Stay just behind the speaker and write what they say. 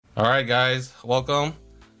All right, guys, welcome.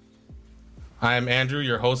 I'm Andrew,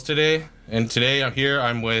 your host today, and today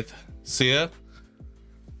I'm with Sia,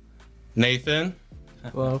 Nathan,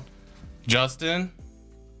 Hello, Justin,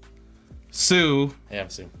 Sue, Hey, I'm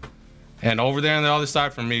Sue. and over there on the other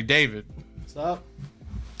side from me, David. what's up?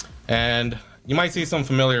 And you might see some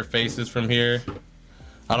familiar faces from here.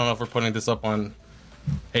 I don't know if we're putting this up on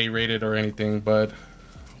A-rated or anything, but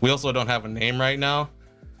we also don't have a name right now.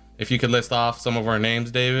 If you could list off some of our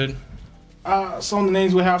names, David. Some of the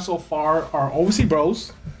names we have so far are Overseas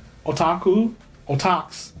Bros, Otaku,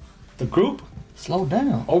 Otax, the group, Slow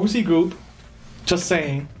down. Overseas Group, Just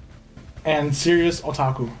Saying, and Serious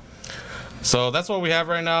Otaku. So that's what we have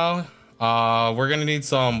right now. We're gonna need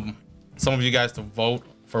some of you guys to vote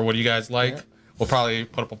for what you guys like. Yeah. We'll probably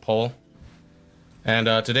put up a poll. And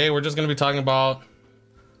today we're just gonna be talking about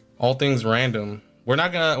all things random. We're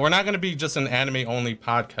not gonna be just an anime only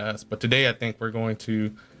podcast, but today I think we're going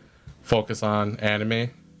to focus on anime.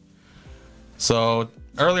 So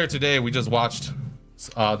earlier today we just watched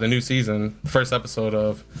the new season, first episode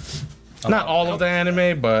of not all of the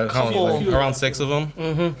anime, but around 6 of them.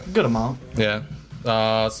 Mm-hmm. Good amount. Yeah.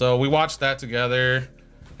 So we watched that together,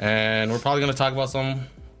 and we're probably gonna talk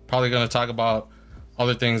about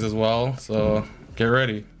other things as well. So get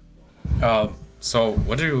ready. So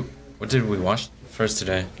what did we watch first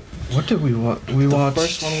today? What did we watch? We The watched.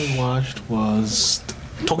 first one we watched was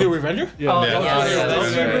Tokyo Revenger. Oh,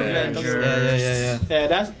 Yeah.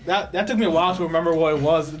 yeah. That took me a while to remember what it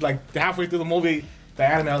was. Like halfway through the movie, the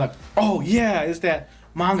anime, I was like, oh yeah, it's that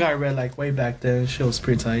manga I read like way back then. Shit was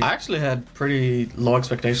pretty tight. I actually had pretty low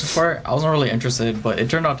expectations for it. I wasn't really interested, but it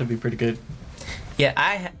turned out to be pretty good. Yeah,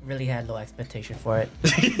 I really had low expectation for it.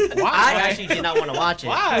 Why? I actually did not want to watch it.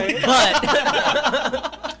 Why?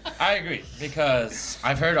 But I agree because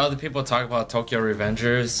I've heard other people talk about Tokyo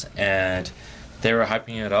Revengers and they were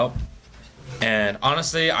hyping it up. And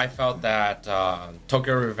honestly, I felt that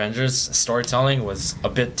Tokyo Revengers storytelling was a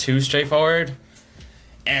bit too straightforward.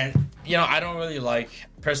 And I don't really like,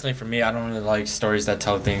 personally for me, I don't really like stories that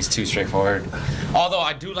tell things too straightforward. Although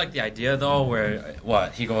I do like the idea though, where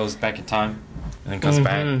he goes back in time and then comes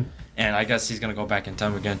back, and I guess he's gonna go back in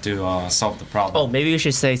time again to solve the problem. maybe we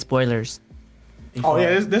should say spoilers. Oh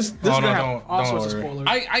yeah, this is no, gonna have all don't sorts of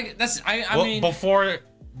worry. spoilers. I Well, mean,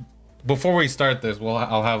 before we start this,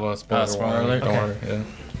 I'll have a spoiler spoiler warning. alert? Don't Okay. worry.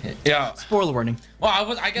 Yeah. yeah. Spoiler warning.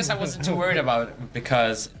 Well, I guess I wasn't too worried about it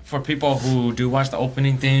because for people who do watch the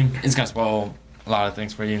opening theme, it's gonna spoil a lot of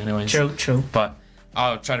things for you anyways. True. But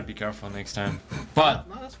I'll try to be careful next time. But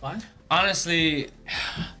No, that's fine. honestly,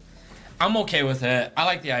 I'm okay with it. I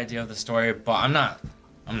like the idea of the story, but I'm not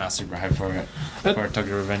super hyped for it. For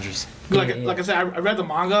Tokyo Revengers. Like I said, I read the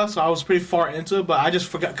manga, so I was pretty far into it, but I just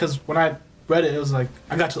forgot because when I read it, it was like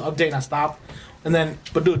I got to the update and I stopped. And then,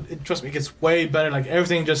 but dude, trust me, it gets way better. Like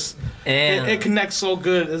everything just it connects so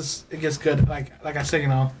good. It gets good. Like I said,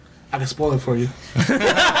 I can spoil it for you.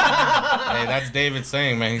 Hey, that's David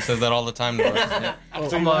saying, man. He says that all the time to us. Yeah. I can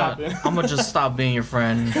tell you what happened. I'm gonna just stop being your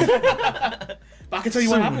friend. But I can tell you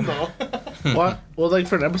what happened though. What? Well, like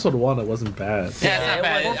for an episode 1, it wasn't bad. Yeah, it's not it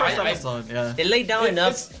bad. was- First I- episode, yeah. It laid down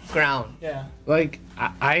enough ground. Yeah. Like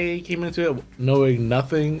I came into it knowing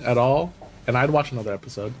nothing at all, and I'd watch another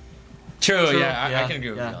episode. True, yeah, I can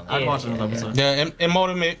agree with you on that. I'd Yeah, watch another yeah. episode. Yeah,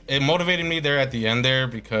 it motivated me there at the end there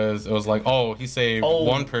because it was like, oh, he saved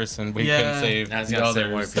one person, but he couldn't Yeah. save I was the gonna say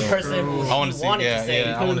other. one The so- person who I want to see. wanted Yeah, to save.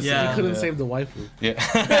 I want to Yeah. He couldn't see. save the waifu.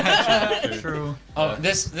 Yeah. True. Oh,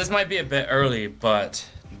 this might be a bit early, but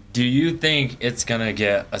do you think it's gonna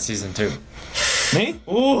get a season 2? Me?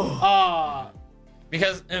 Ooh.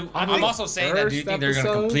 Because I'm think also saying that. Do you first think they're gonna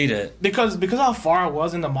episode- complete it? Because how far I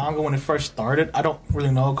was in the manga when it first started, I don't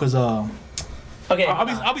really know. Cause Okay.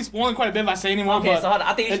 I'll be spoiling quite a bit if I say anymore. Okay, but so hold on.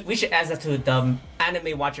 I think we should ask that to the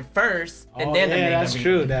anime watcher first, and then the yeah, main that's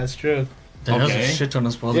review. true. That's true. There's Okay. a shit ton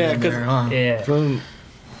of spoilers Yeah, in there, huh? Yeah. From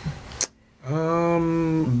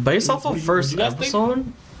Based off of What first you guys think?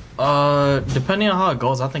 episode, depending on how it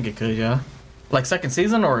goes, I think it could, yeah. Like second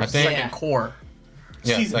season or I think- second Yeah. core?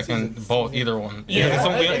 Yeah, Season, second, season. both, either one. Either Yeah,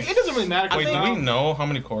 one. It doesn't really matter. 'cause wait, do now- we know how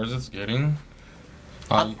many cores it's getting?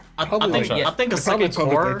 I Probably think like- I think a probably second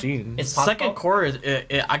core. 13. It's possible. Second core,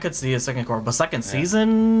 I could see a second core, but second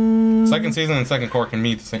season. Second season and second core can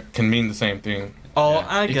mean the same thing. Oh, Yeah,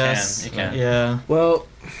 I it guess. can, it can. Yeah. Well,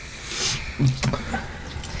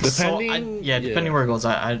 So, depending. depending where it goes,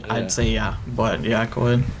 Yeah. I'd say yeah, but yeah, go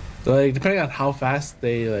ahead. Like depending on how fast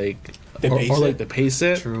they like, They or, pace or like it. they pace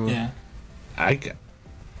it. True. Yeah. I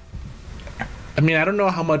mean, I don't know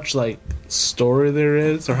how much like story there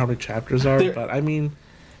is or how many chapters are, There- but I mean,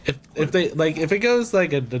 if they like if it goes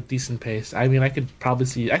like at a decent pace, I mean, I could probably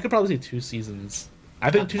see 2 seasons. I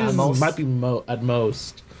think 2 seasons most. might be at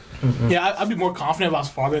most. Yeah, I'd be more confident if I was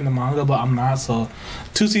farther in the manga, but I'm not. So,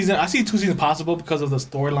 2 seasons. I see 2 seasons possible because of the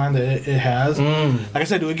storyline that it has. Like I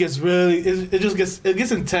said, dude, it gets really. It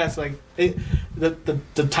gets intense. Like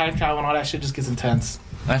the time travel and all that shit just gets intense.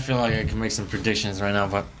 I feel like I can make some predictions right now,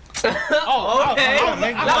 but Okay.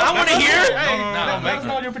 I want to hear. Let us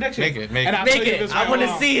know your prediction. Make it. And I'll Make tell you if it. it's I right want or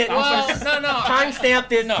to wrong. see it. no. Timestamp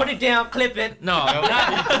this. No. Put it down. Clip it. No,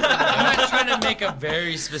 I'm not trying to make a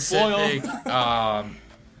very specific.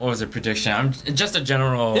 What was it? Prediction. I'm just a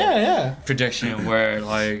general Yeah. prediction where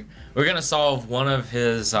like we're gonna solve one of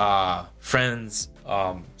his friends'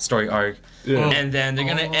 story arc, and then they're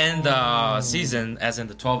gonna end the season, as in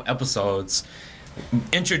the 12 episodes,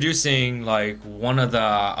 introducing like one of the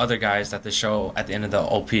other guys that they show at the end of the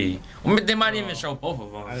OP. They might even show both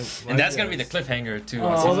of them, and that's gonna be the cliffhanger too.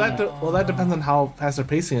 That depends on how fast their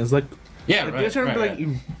pacing is. Like, Yeah, like, right. you remember, right.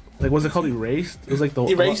 like was it called Erased? It was like the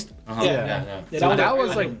Erased. Uh-huh. Yeah. Yeah. So that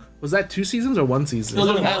was like, was that 2 seasons or 1 season? It was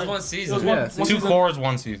only That was one season. Yeah. 2 cores,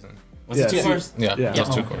 1 season. Was it Yeah. 2 hours? Yeah, Yeah.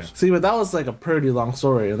 just 2 Oh, cores. See, but that was like a pretty long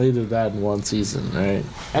story, and they did that in 1 season, right?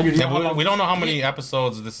 Andrew, do you know how Yeah, long- we don't know how many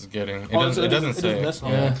episodes this is getting. It Oh, doesn't, it doesn't say. less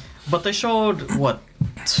long. Yeah. But they showed what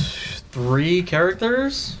 3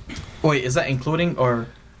 characters? Wait, is that including or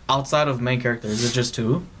outside of main characters? Is it just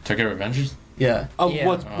 2? Tokyo Revengers? Yeah. Of Yeah.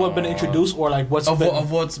 what been introduced or like what's been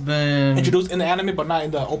Of what's been introduced in the anime but not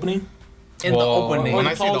in the opening. in the Well, opening. When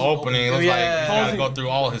I see the opening, it looks Yeah. like you gotta go through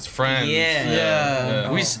all his friends.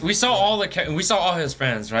 Yeah. We saw all his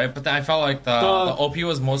friends, right? But then I felt like the OP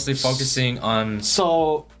was mostly focusing on.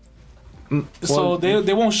 So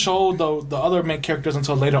they won't show the other main characters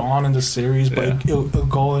until later on in the series, but it'll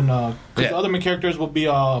go in because the other main characters will be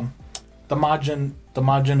the Majin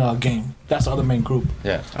game. That's the other main group.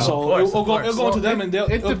 Yeah. So it'll go into them and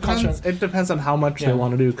It depends on how much they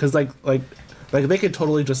want to do, because like they could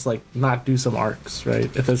totally just like not do some arcs, right?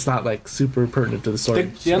 If it's not like super pertinent to the story.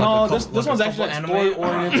 This one's actually like story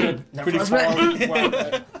oriented, pretty far.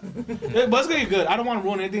 But it's gonna be good. I don't want to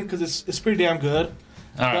ruin anything because it's pretty damn good.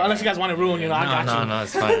 Unless you guys want to ruin, I got you. No,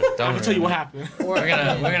 it's fine. I'm gonna tell you what happened. We're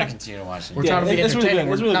gonna continue watching. We're trying to be it's really entertaining.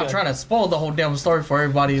 good. It's We're really not good. trying to spoil the whole damn story for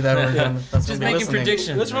everybody that's Just gonna be making listening.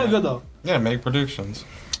 predictions. It's really good though. Yeah, make predictions.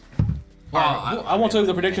 I won't tell you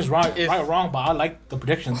the predictions right or wrong, but I like the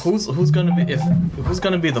predictions. Who's gonna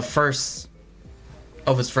be the first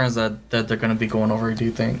of his friends that they're gonna be going over? Do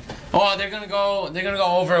you think? Oh, they're gonna go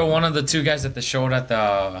over one of the 2 guys that they showed at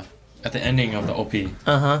the ending of the OP.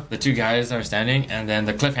 The 2 guys that are standing, and then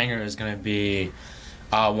the cliffhanger is gonna be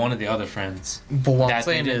one of the other friends. But what I'm That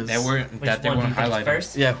saying they is, they weren't highlighting.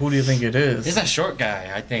 first. yeah, who do you think it is? He's that short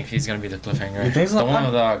guy. I think he's gonna be the cliffhanger. You think so? The one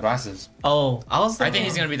with the glasses. Oh, I think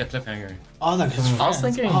he's gonna be the cliffhanger. Oh, like his friends. I was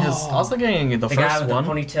thinking the the guy first with one. the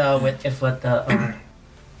ponytail with the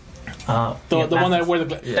The one that wear the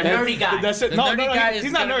the nerdy guy. That's it. The No, nerdy no, guy he's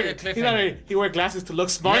is not gonna be nerdy. the He's not cliffhanger. nerdy. He wear glasses to look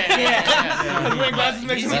smart. Yeah. Because wearing glasses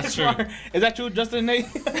makes him look That's true. smart. Is that true, Justin Nate?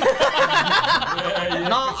 No,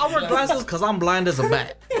 I wear glasses because I'm blind as a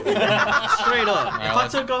bat. Straight up. If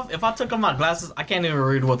I took off my glasses, I can't even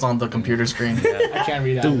read what's on the computer screen. I can't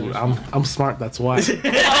read that. Dude, I'm smart. That's why.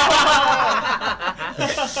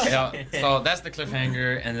 Yeah, so that's the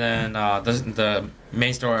cliffhanger, and then the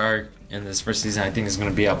main story arc in this first season, I think, is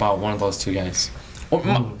gonna be about one of those 2 guys,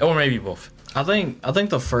 or maybe both. I think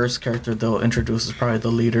the first character they'll introduce is probably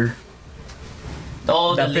the leader.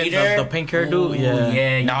 Oh, the leader. The pink hair dude. Ooh,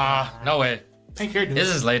 Yeah. Nah, no way. Pink hair dude. His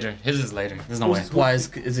is later. There's no way. Why is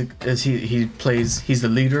he's the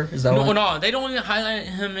leader? Is that why? No, they don't even highlight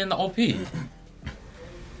him in the OP.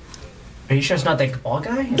 Are you sure it's not the bald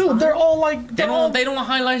guy? Dude, they're all like They don't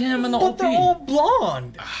highlight him in the but OP. they're all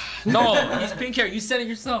blonde. No, he's pink hair. You said it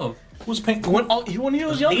yourself. Who's pink? When he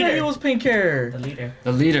was younger, Leader. he was pink hair. The leader.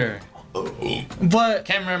 The leader. But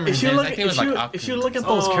Can't remember if his you names. look, I think it was like if you look at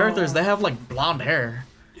those characters, they have like blonde hair.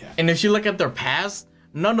 Yeah. And if you look at their past,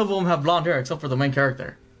 none of them have blonde hair except for the main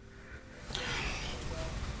character.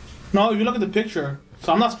 No, if you look at the picture,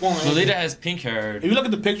 so I'm not spoiling The anything. leader has pink hair. If you look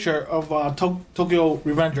at the picture of Tokyo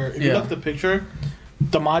Revenger, if you Yeah. look at the picture,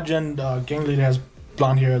 the Majin gang leader has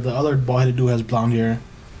blonde hair. The other boy-headed dude has blonde hair.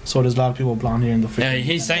 So there's a lot of people with blonde hair in the Yeah,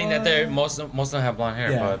 picture. he's saying that most of them have blonde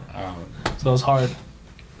hair, Yeah. but So it's hard.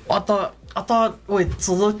 I thought wait,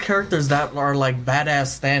 so the characters that are like badass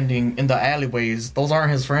standing in the alleyways, those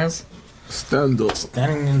aren't his friends? Stand up.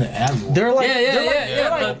 Standing in the alley. They're like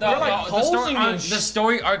The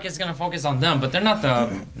story arc is gonna focus on them, but they're not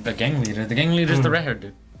the gang leader. The gang leader is the red haired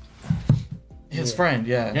dude. his friend,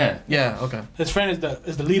 yeah. Yeah. Yeah, okay. His friend is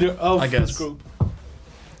the leader of I his guess. group.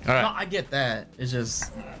 All right. No, I get that. It's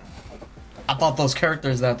just I thought those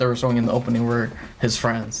characters that they were showing in the opening were his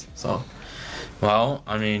friends. So Well,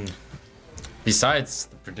 I mean, besides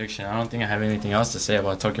the prediction, I don't think I have anything else to say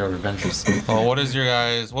about Tokyo Revengers. Well,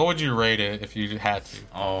 what would you rate it if you had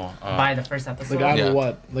to? By the first episode. Like out Yeah. of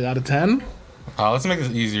what? Like out of 10? Let's make this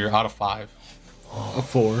easier. Out of 5. A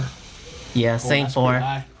 4. Yeah, same That's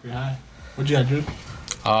 4. Pretty high. What you got, Drew?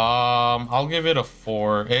 I'll give it a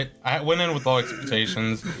 4. I went in with low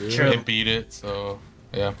expectations. True. It beat it, so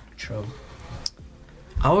yeah. True.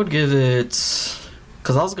 I would give it,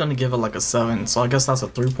 because I was gonna give it like a 7. So I guess that's a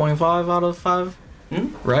 3.5 out of 5,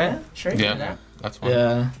 right? Sure. Yeah, that's fine.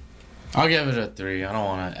 Yeah. I'll give it a 3. I don't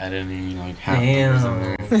want to add any like half Damn.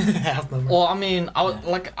 numbers in there. Half number. Well, I mean,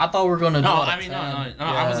 I thought we were gonna do. No, out of I mean, 10. no.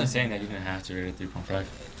 I wasn't saying that you didn't have to rate it 3.5.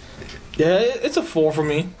 Yeah, it's a 4 for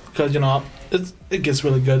me because it gets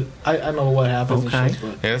really good. I know what happens. Okay. And shit, but.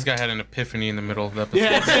 Yeah, this guy had an epiphany in the middle of the episode.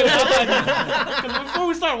 Yeah, because before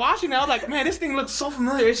we started watching it, I was like, man, this thing looks so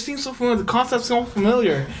familiar. It seems so familiar. The concept's so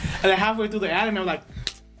familiar. And then halfway through the anime, I'm like,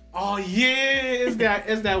 oh yeah, it's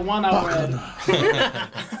that one I read.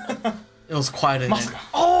 It was quite an.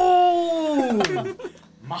 Oh,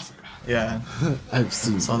 Massacre. Yeah. I've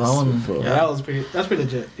seen So that one. before. Yeah, that's pretty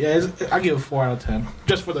legit. Yeah, I give it 4 out of 10.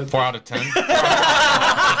 Just for the 4 out of 10. 4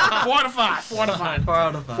 out of 5. 4 out of 5. 4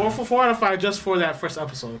 out of 5. 4 out of 5 just for that first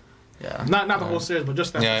episode. Yeah. Not the whole series, but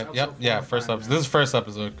just that Yeah, first episode. yep, 4 yeah, out of first 5. episode. This is first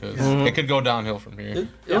episode because it could go downhill from here.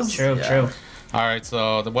 It was True. yeah. True. All right,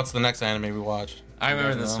 so what's the next anime we watch? I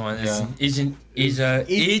remember this know? one. It's Yeah.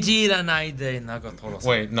 Ijiranai de Nagatoro.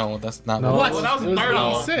 Wait, no, that's not. No, What? it was- That was the it third No,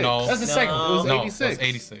 one. 86. no. That's the second It was one. No, 86. that's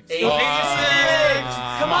 86. 86.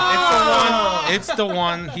 Come on! It's the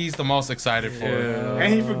one he's the most excited for.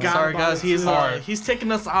 And he forgot. Sorry about guys, it, he's too. he's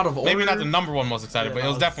taking us out of order. Maybe not the number one most excited, but it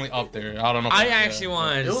was definitely up there. I don't know. if I it's- actually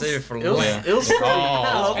wanted to save it for It was, later. it was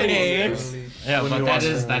Oh, Okay. Yeah, but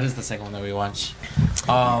watched that is the second one that we watched.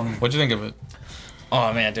 what'd you think of it?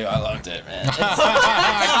 Oh man, dude, I loved it, man.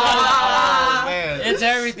 Oh, man. It's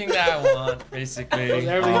everything that I want, basically.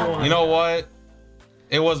 Everything you want. You know what?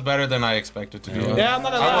 It was better than I expected to be. honest. Yeah, I'm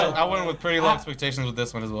not gonna lie. I went with pretty low expectations with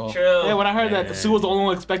this one as well. True. Yeah, when I heard that Sue was the only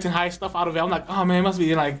one expecting high stuff out of it, I'm like, oh man, it must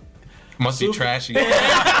be like. Must be Super- trashy. Sue,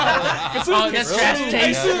 Oh, that's trash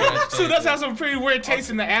taste. Sue does have some pretty weird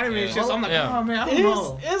taste in the anime and shit. So I'm like, Yeah. oh man, I don't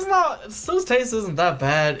know. It's not. Sue's taste isn't that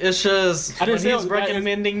bad. It's just I didn't when say it he's was bad.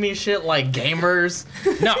 recommending me shit like gamers.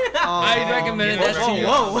 No, I recommended that to you.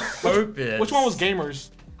 Whoa. on purpose. Which one was gamers?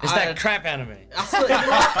 It's I- that crap anime. I still,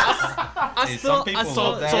 I Hey, still, some people I still,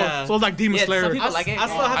 love that. yeah. So it's like Demon Yeah, Slayer. some people like it. I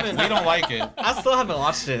still haven't. We don't like it. I still haven't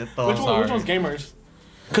watched it though. Which sorry. one's gamers?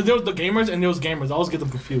 Because there was the gamers and there was gamers. I always get them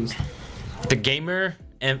confused. The gamer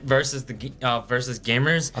and versus versus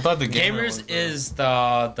gamers. I thought the gamer Gamers was is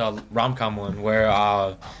the rom-com one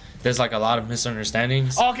where there's like a lot of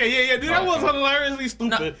misunderstandings. Okay, yeah, dude, that was hilariously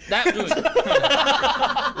No, stupid. that dude.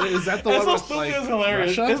 Wait, is that the It's one so with stupid, like it's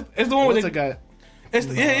hilarious. Russia? It's the one What's with the the guy? it's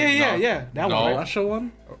the, yeah. That No. one, right? Russia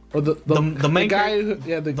one? Or the The main guy? Who,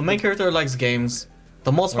 yeah, The main character likes games.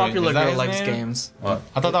 The most Wait, popular is that girl his likes name? games. What?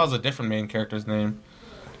 I thought that was a different main character's name.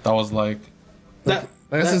 That was like. That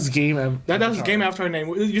That's his game. that was his game after her name.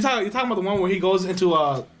 You're talking about the one where he goes into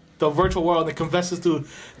the virtual world and confesses to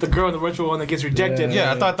the girl in the virtual world and gets rejected.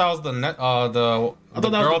 Yeah, I thought that was the thought that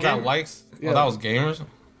was girl the that gamer. likes. Yeah. Oh, that was gamers.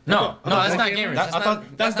 No, that's not gamers? gamers. That- I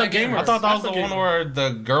thought- that's not the gamer. I thought that That's was the the one gamer. where the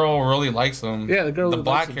girl really likes him. Yeah, the girl The who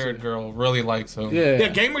likes him black-haired too. girl really likes him. Yeah. Yeah,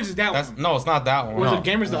 gamers is that That's one. no, it's not that one. Or is No. it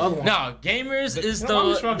gamers the other one? No, gamers is No, I'm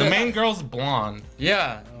just the wrong. The main girl's blonde.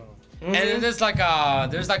 yeah. And then there's like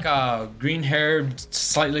a green haired,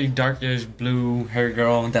 slightly darkish blue haired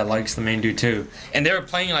girl that likes the main dude too. And they were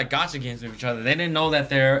playing like gotcha games with each other. They didn't know that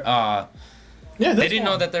they're Yeah, they didn't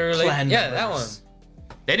know that they're related. Clan Yeah, that one. members.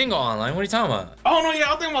 They didn't go online. What are you talking about? Oh no,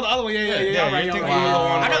 yeah, I'm thinking about the other one. Yeah, Yeah, right, you're you're thinking right. about the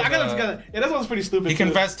one I got where them the- together. Yeah, that one's pretty stupid. He too.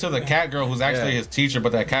 confessed to the cat girl who's actually Yeah. his teacher,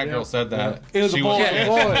 but that cat girl said that It was a she boy. was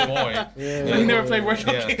Boy. a boy. Yeah. He never played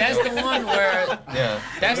virtual Yeah. games. That's the one where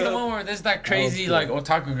Yeah. there's that crazy like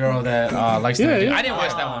otaku girl that likes Yeah, the yeah. I didn't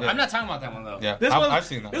watch that one. Yeah. I'm not talking about that one though. Yeah. This one, I've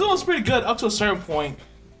seen that. This one was pretty good up to a certain point.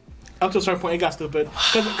 Up to a certain point, it got stupid.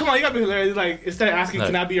 Cause come on, you gotta be hilarious. Like instead of asking, Look.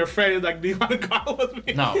 "Can I be your friend?" It's like, "Do you want to go out with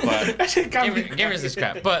me?" No, but that shit got me. gamers is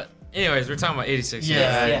crap. But anyways, we're talking about 86. Yeah,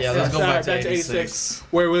 Yes, yeah. yes, Let's go Sorry, back to back to 86.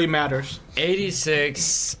 where it really matters.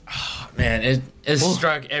 86. Oh, man, it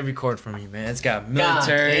struck every chord for me, man. It's got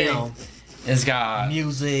military. damn. It's got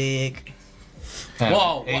Music.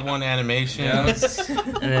 Whoa. A1 animation. yes.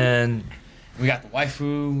 And then we got the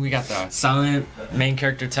waifu. We got the silent main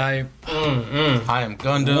character type. I am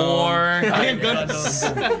Gundam. War. I am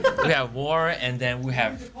Gundam. We have war, and then we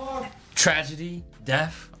have tragedy.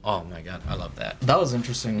 death. Oh my god, I love that. That was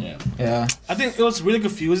interesting. Yeah. Yeah. I think it was really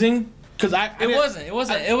confusing because It wasn't. It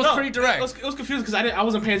was pretty direct. It was confusing because I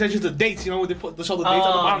wasn't paying attention to the dates. You know, when they show the dates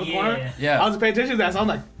at the bottom of the corner. Yeah. I wasn't paying attention to that, so I'm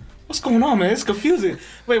like, what's going on, man? It's confusing.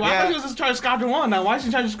 Wait, why Yeah. was she just trying to Squadron 1 now? Why is she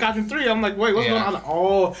trying to Squadron 3? I'm like, wait, what's Yeah. going on? I'm like,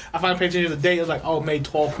 oh, I finally paid attention to the date. It was like, oh, May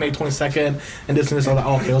 12th, May 22nd, and this and this. I was like,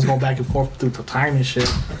 oh, okay, I was going back and forth through the time and shit.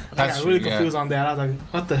 I That's got really true, yeah. confused on that. I was like,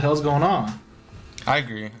 what the hell's going on? I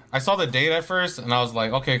agree. I saw the date at first, and I was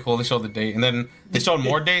like, okay, cool. They showed the date, and then they showed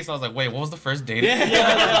more dates. And I was like, wait, what was the first date?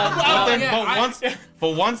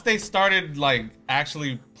 But once they started like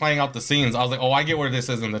actually playing out the scenes, I was like, oh, I get where this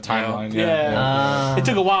is in the timeline. Yeah. It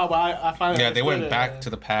took a while, but I finally Yeah, they went understood it. back to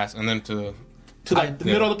the past and then to like the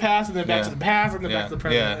middle of the past, and then back to the past, and then back to the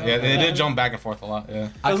present. yeah. They did jump back and forth a lot. Yeah.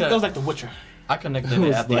 It was like The Witcher. I connected It it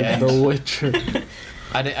was at the like end. The Witcher.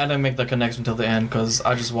 I didn't make the connection till the end because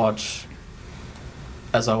I just watch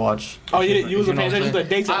as I watch. Oh, you If wasn't know paying what I'm attention to the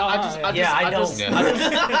dates at all.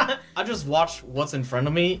 I just watch what's in front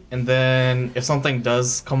of me, and then if something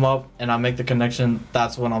does come up and I make the connection,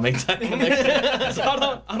 that's when I'll make that connection.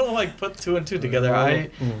 So I don't like put two and two together.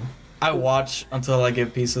 I watch until I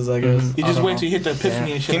get pieces, I guess. You just wait till you hit the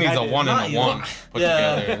epiphany and shit. He needs I a did. one and a Not one put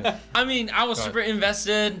together. I mean, I was super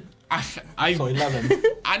invested. I So 11.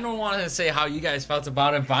 I don't want to say how you guys felt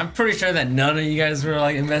about it, but I'm pretty sure that none of you guys were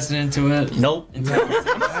like invested into it. Nope. I'm not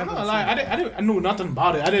gonna lie, I knew nothing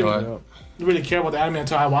about it. I didn't really care about the anime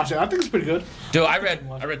until I watched it. I think it's pretty good. Dude, I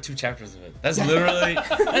read 2 chapters of it. That's literally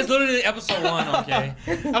episode 1. Okay,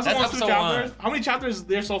 That's That's only 2 episode chapters. 1. How many chapters is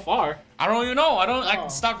there so far? I don't even know. Oh. I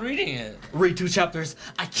stopped reading it. Read 2 chapters.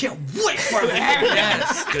 I can't wait for it.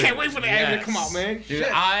 Yes, I can't wait for the anime to come out, man. Dude,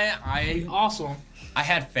 Shit. Awesome. I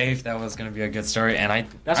had faith that was gonna be a good story, and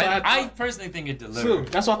I personally think it delivered. True.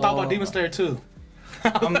 That's what I thought about Demon Slayer too.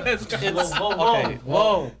 Okay,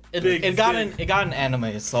 whoa. It got an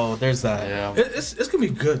anime, so there's that. Yeah. It's gonna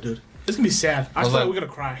be good, dude. It's gonna be sad. I feel like we're gonna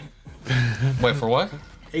cry. Wait for what?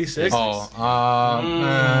 86. Oh,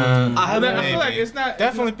 I feel like it's not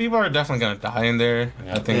definitely people are definitely gonna die in there.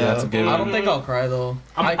 I think that's a given. I don't think I'll cry though.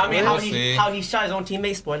 I mean, We'll see. how he shot his own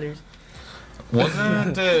teammate. Spoilers.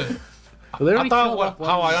 Wasn't it? Well, they I already thought killed off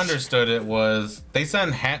how one. I understood it was they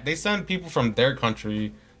send people from their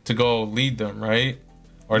country to go lead them, right?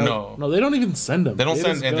 Or no? No, they don't even send them. They don't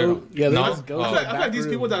send just in go, their- Yeah, they No? just go. Oh. I to feel the like, I feel back like these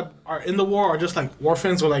room. people that are in the war are just like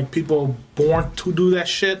orphans or like people born to do that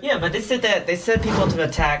shit. Yeah, but they said people to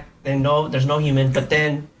attack. They know there's no human, but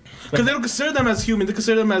then Because they don't consider them as human. They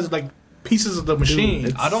consider them as like pieces of the machine.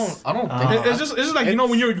 it's- I don't think It's just like, you know,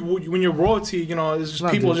 when you're royalty, you know, it's just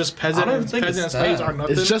No, people dude. just I don't peasants think and it's slaves that. are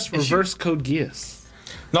nothing. It's just reverse Code Geass.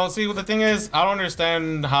 No, see, what the thing is, I don't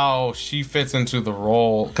understand how she fits into the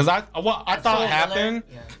role. Because what I thought happened,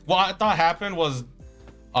 what I thought happened was,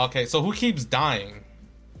 okay, so who keeps dying?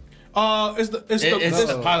 It's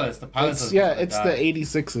the pilots. The pilots. It's, yeah, it's the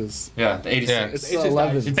 86s. Yeah, the 86. Yeah. It's It's the just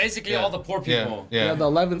 11s. It's basically all the poor people. Yeah. The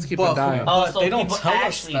 11s keep But on dying. Oh, so they don't people tell us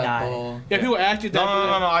actually that die. though. Yeah, people ask you that.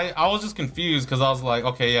 No. I was just confused because I was like,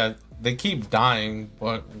 okay, yeah, they keep dying,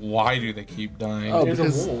 but why do they keep dying? Oh, There's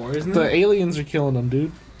because a war, isn't the it? aliens are killing them,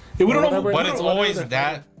 dude. Yeah, we don't know. whatever- But it's whatever always they're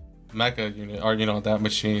that mecha unit or that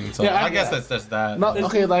machine. So Yeah, I guess that's just that. No,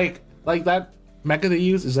 okay, like that mecha they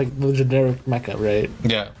use is like the generic mecha, right?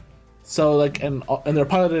 Yeah. So like and they're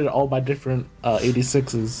piloted all by different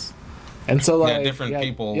 86s, and so like different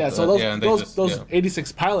people, Yeah, so those and they those, just- those yeah.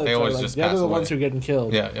 86 pilots They are always like just they're pass the away. ones who are getting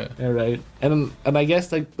killed. Yeah. Yeah, right. And I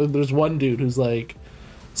guess like there's one dude who's like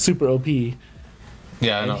super OP.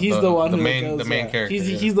 Yeah, I And know. he's the one the who main goes, the main yeah. character. He's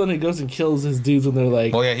yeah. he's the one who goes and kills his dudes when they're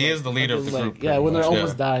like. Well, yeah, he is the leader of the like, group. yeah, pretty when they're much,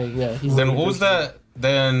 almost dying. Yeah. He's Then the one who who's goes- that?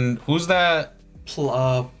 Then who's that?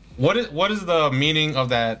 What is the meaning of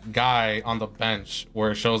that guy on the bench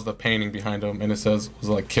where it shows the painting behind him and it says was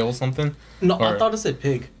it like kill something? No, Or- I thought it said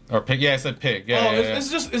pig. Or pig? Yeah, it said pig. Yeah, Oh, yeah, yeah. it's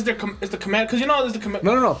just it's the command because you know it's the command.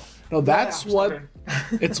 No. That's Yeah, I'm what. sorry.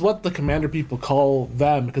 It's what the commander people call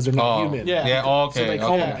them because they're not Oh, human. Yeah. Yeah. Oh, okay. So they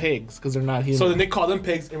call okay. them pigs because they're not human. So then they call them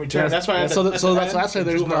pigs in return. Yeah, That's why. yeah, so that's why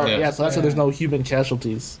there's no. Yeah. Yeah, so that's why there's no human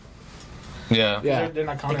casualties. Yeah. Yeah. They're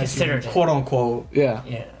not They counted as consider humans. it. Quote unquote. Yeah.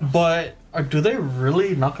 Yeah. But do they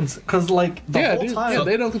really not consider? Because like the Yeah, whole dude, time. yeah,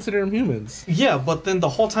 they don't consider them humans. Yeah, but then the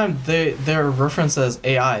whole time they're referenced as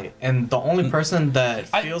AI, and the only person that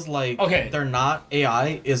feels like they're not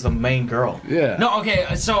AI is the main girl. Yeah. No,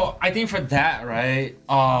 okay. So I think for that, right?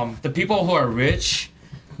 The people who are rich,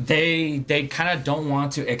 they kind of don't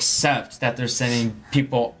want to accept that they're sending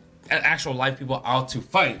people, actual live people, out to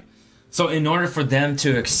fight. So in order for them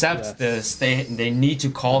to accept this, they need to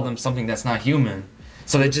call them something that's not human.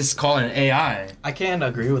 So they just call it an AI. I can't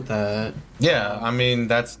agree with that. Yeah, I mean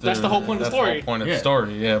that's the whole point of the story. whole point of Yeah. the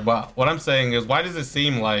story. Yeah, but what I'm saying is, why does it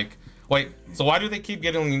seem like? Wait, so why do they keep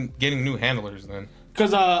getting new handlers then?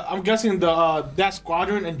 Because I'm guessing that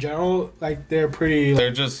squadron in general, like they're pretty.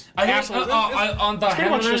 They're just I think assholes. on the It's pretty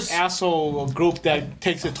much handlers. just asshole group that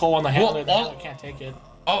takes a toll on the handler. The handler can't take it.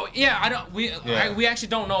 Oh yeah, I don't. We actually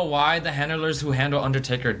don't know why the handlers who handle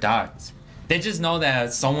Undertaker dies. They just know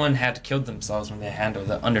that someone had killed themselves when they handled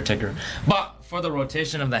the Undertaker. But for the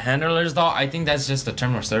rotation of the handlers, though, I think that's just a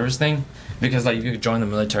term of service thing, because like you could join the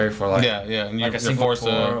military for like and like a single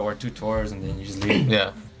tour or 2 tours, and then you just leave.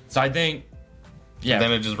 Yeah. So I think. Yeah.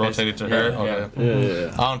 Then it just rotated to her. Okay.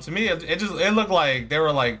 Yeah. To me, it looked like they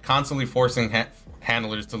were like constantly forcing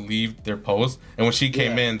handlers to leave their post, and when she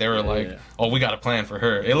came in, they were like, "Oh, we got a plan for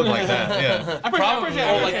her." It looked like that. Yeah. Probably.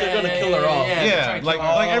 Like they're gonna kill her off. Yeah,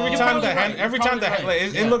 like every time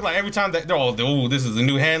it looked like every time that they're all, "Oh, this is a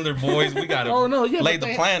new handler, boys. We gotta lay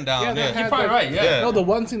the plan down." they Yeah, had, You're probably right. Yeah. Yeah. No, the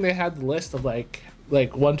one thing they had the list of like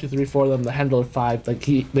 1, 2, 3, 4 of them. The handler 5, like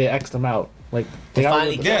they X'd them out. Like they got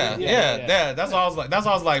finally rid of them. yeah. That's why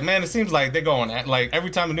I was like, man, it seems like they're going like every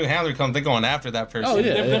time a new handler comes, they're going after that person. Oh,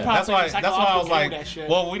 yeah. They're That's why I was like, that shit.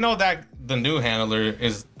 well, we know that the new handler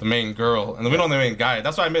is the main girl, and we know the main guy.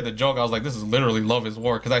 That's why I made the joke. I was like, this is literally love is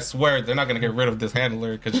war, because I swear they're not gonna get rid of this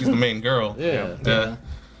handler because she's the main girl. Yeah.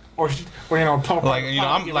 or talk Like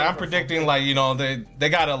I'm predicting like they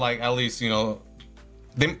gotta like at least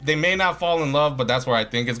They may not fall in love, but that's where I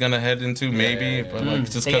think it's gonna head into, maybe. But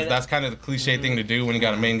like, just because that's kind of the cliche thing to do when you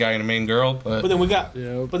got a main guy and a main girl. But then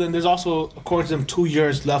but then there's also, according to them, 2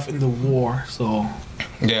 years left in the war. So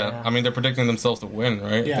I mean, they're predicting themselves to win,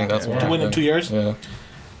 right? I think that's what to win in happened. 2 years. Yeah,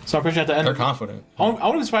 So I'm pretty sure at the end, they're confident. I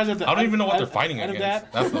wouldn't be surprised at the I don't even know what they're at fighting the end against.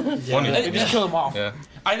 of That's the funny They thing. just kill them off. Yeah,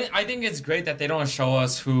 I think it's great that they don't show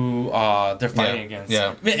us who they're fighting against.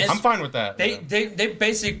 Yeah, I mean, I'm fine with that. They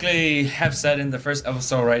basically have said in the first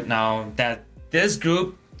episode right now that this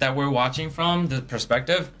group that we're watching from the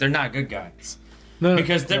perspective, they're not good guys. No,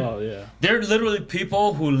 Because they're literally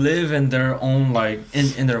people who live in their own like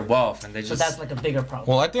in their wealth, and they just So that's like a bigger problem.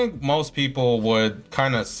 Well, I think most people would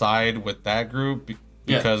kind of side with that group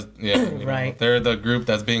because Right. they're the group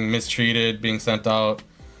that's being mistreated, being sent out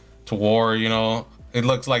to war. It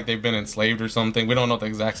looks like they've been enslaved or something. We don't know the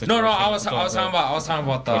exact situation. no. I was talking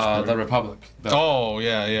about the Republic. Oh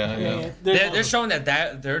yeah. They're showing that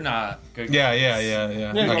they're not good. Yeah.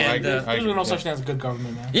 And, There's I agree. no such thing as a good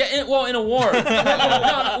government, man. Yeah, in a war.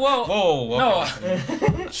 Whoa.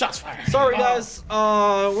 Shots fired. Sorry, guys.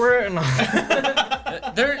 We're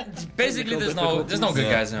There basically there's no good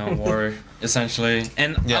guys in a war essentially,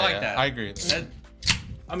 and Yeah, I like that. I agree.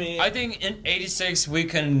 I mean, I think in '86 we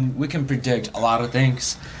can predict a lot of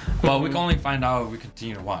things, but we can only find out if we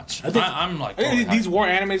continue to watch. I'm like, I think these war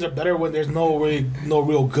animes are better when there's no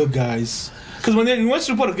real good guys. Because once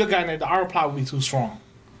you put a good guy in there, the armor plot will be too strong.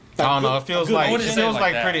 I don't know. It feels like wouldn't say it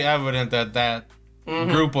like that. pretty evident that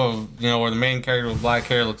group of where the main character with black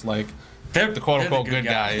hair looks like they're the quote unquote good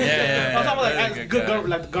guy. Yeah. I'm talking about they're like the as good guy. government,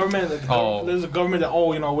 like the government. Oh. There's a government that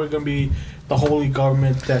we're gonna be the holy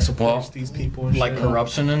government that supports these people and like shit.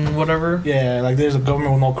 corruption and whatever. Yeah, like there's a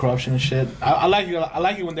government with no corruption and shit. I like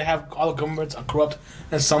it when they have all the governments are corrupt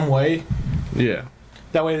in some way. Yeah.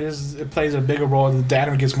 That way, it plays a bigger role. The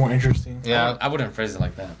anime gets more interesting. Yeah, I wouldn't phrase it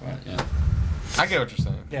like that, but yeah. I get what you're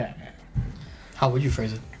saying. Yeah. How would you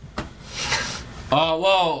phrase it?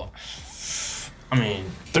 Well, I mean,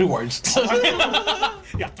 3 words.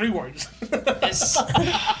 Yeah, 3 words. it's.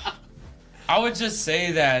 I would just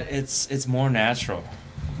say that it's more natural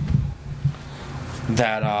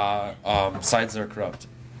that sides are corrupt.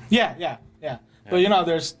 Yeah. But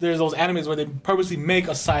there's those animes where they purposely make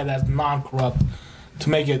a side that's non-corrupt to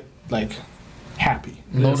make it like happy.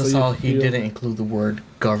 Notice so you how he feel- didn't include the word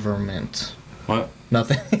government. What?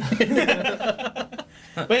 Nothing.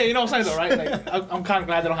 But yeah, you know what I'm saying though, right? Like I'm kind of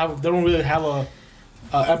glad they don't really have a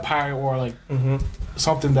empire or like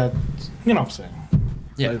something that what I'm saying.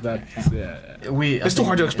 Yeah. Like that's, yeah. It's too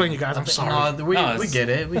hard to explain, you guys. I'm sorry. No, we get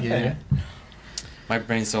it. We get it. My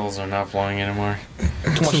brain cells are not flowing anymore.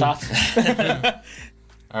 Too much shots.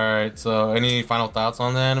 All right. So, any final thoughts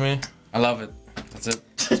on the anime? I love it. That's it.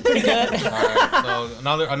 Pretty good. All right.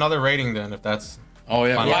 So another rating then, if that's Oh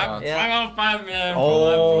yeah, Final five, thoughts. Yeah. 5 out of 5, man.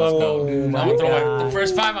 Oh, Let's go. I'm gonna throw God. the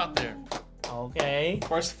first 5 out there. Okay.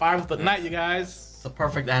 First 5 of the night, you guys. It's a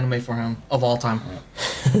perfect anime for him of all time.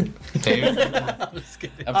 David.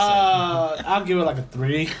 Episode. I'll give it like a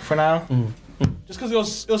 3 for now. Just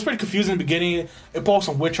because it was pretty confusing in the beginning. It pulled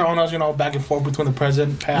some Witcher on us, back and forth between the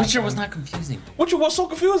present, past. Witcher was not confusing. Witcher was so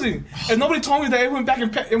confusing. If nobody told me that it went back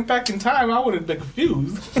in time, I would have been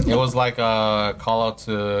confused. It was like a call out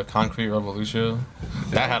to Concrete Revolution.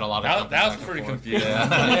 That had a lot of. That was pretty confusing. Yeah.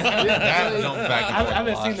 That jumped back and forth I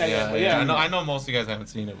haven't a lot. seen that yet, but yeah. I know most of you guys haven't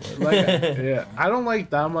seen it, but Like, I don't like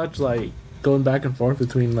that much like going back and forth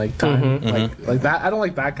between like time, like that. I don't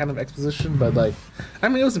like that kind of exposition, but like, I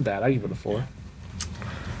mean, it wasn't bad. I give it a 4.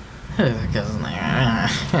 Yeah.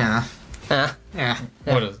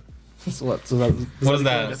 what is? So what? So that, What is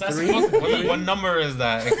that? Three? What number is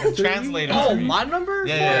that? Translate it. Oh, my number?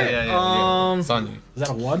 Yeah. It's on you. Is that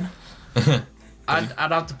a 1?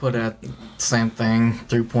 I'd have to put it at same thing,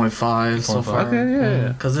 3.5 so far. Okay,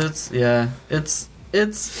 yeah. Cause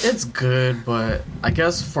it's good, but I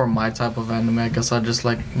guess for my type of anime, I guess I just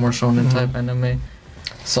like more shonen type anime.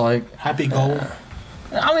 So like, Happy Gold.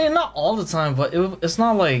 I mean, not all the time, but it's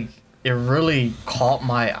not like it really caught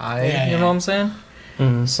my eye. Yeah, you know what I'm saying?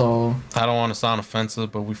 So I don't want to sound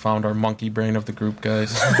offensive, but we found our monkey brain of the group,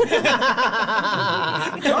 guys.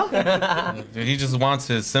 Dude, he just wants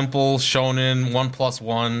his simple shonen 1 +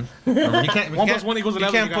 1. He can't, 1 + 1 equals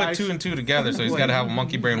 11. He can't put guys. 2 and 2 together, so he's got to have a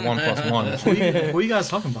monkey brain 1 + 1. who you guys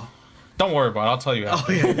talking about? Don't worry about it. I'll tell you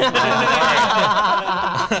after.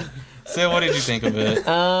 Sid, what did you think of it?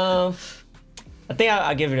 I think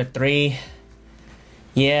I'll give it a 3.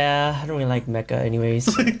 Yeah, I don't really like mecha anyways.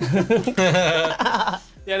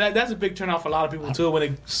 Yeah, that's a big turnoff for a lot of people too when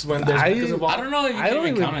there's mechas involved. I don't know if you I can don't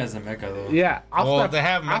even even- count it as a mecha though. Yeah. Off Well, that, they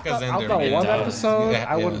have off mechas that, in off there. that but one yeah. episode, Yeah,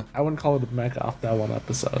 I wouldn't call it a mecha off that one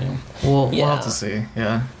episode. We'll Yeah. have to see.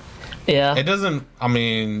 Yeah. Yeah. It doesn't. I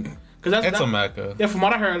mean, Because it's a mecha. Yeah, from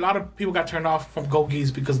what I heard, a lot of people got turned off from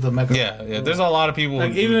Gogis because of the mecha. Yeah. There's a lot of people.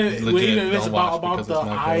 Like who even legit if it's don't watch about because the it's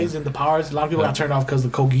mecha. eyes and the powers, a lot of people got turned off because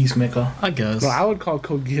of the Kogis mecha. I guess. No, I would call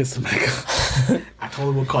Code Geass a mecha. I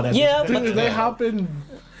totally would call that. Yeah, bitch. Dude, they hop in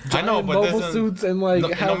I know, giant but mobile doesn't- suits and like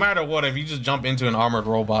no have, matter what, if you just jump into an armored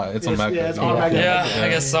robot, it's a Yes, mecha. yeah, it's you know? automatic. Yeah, I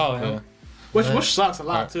guess so. Yeah. Which sucks a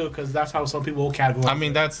lot too, because that's how some people will categorize. I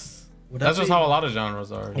mean, that's that just be- how a lot of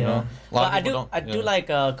genres are. You Yeah. know, a lot But of people I don't. do yeah. like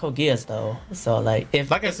Code Geass though. So like if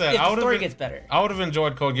Like I said, if I the would've story been- gets better. I would have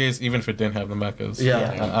enjoyed Code Geass even if it didn't have the mechas.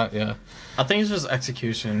 Yeah. Yeah. I think it's just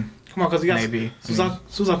execution. Come on, because you got Maybe.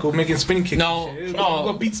 Suzaku making spinning kicks. No, and shit. no.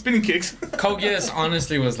 Go beat spinning kicks. Code Geass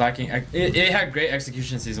honestly was lacking. It had great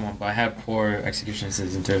execution in season 1, but I had poor execution in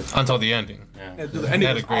season 2. Until the ending. Yeah. The ending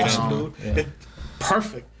had a was great awesome, ending. dude. Yeah. It,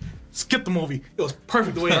 perfect. Skip the movie. It was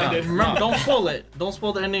perfect the way it ended. Remember, don't spoil it. Don't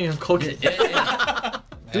spoil the ending of Kogi.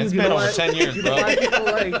 It's you been know over what? 10 years, You know bro. why people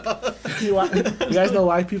you guys know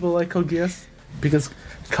why people like Code Geass? Because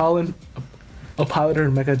Colin a piloter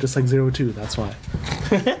in mecha just like 02. That's why.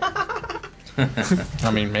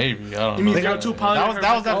 I mean, maybe. I don't You know. mean 02 pilot?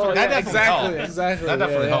 That definitely helped. Exactly. That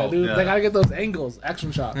definitely yeah, helped, dude. yeah. They gotta get those angles,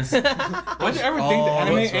 action shots. Why'd you ever think the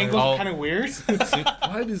anime that's right. angles Oh. are kind of weird? Why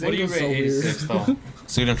are these What do you angles so rate weird? 86 though?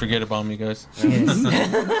 So you didn't forget about me, guys.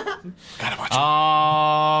 Gotta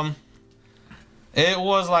watch it. It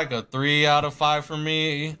was like a 3 out of 5 for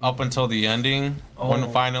me up until the ending.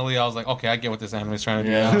 When finally I was like, okay, I get what this anime is trying to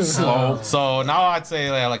do. Yeah, now. slow. So now I'd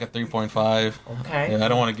say like a 3.5. Okay. Yeah, I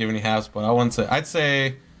don't want to give any halves, but I wouldn't say. I'd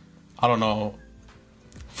say, I don't know.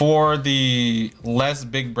 For the less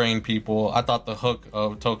big brain people, I thought the hook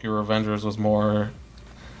of Tokyo Revengers was more.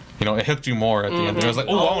 You know, it hooked you more at the end. It was like,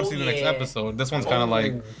 oh, I want to see the next yeah. episode. This one's kind of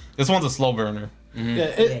like, this one's a slow burner.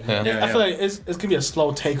 I feel like it's gonna be a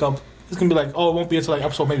slow take up. It's gonna be like, oh, it won't be until like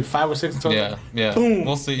episode maybe 5 or 6 until Yeah, yeah. boom.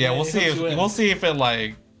 We'll see. Yeah, Yeah, we'll it see hooks if you in. we'll see if it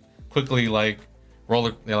like quickly like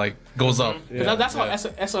goes up. Because that's how Yeah.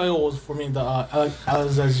 SIO was for me, the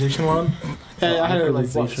Alicization one. Yeah, I had it like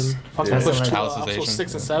Alicization. fucking Yeah. push to Alicization. episode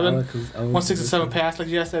 6 and 7. Once 6 and 7 passed, like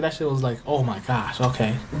you said, that shit was like, oh my gosh,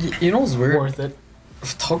 okay, You know what's weird? worth it.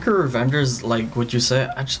 Tokyo Revengers, like what you said,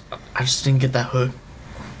 I just didn't get that hook.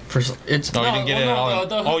 It's No, you didn't get it at all.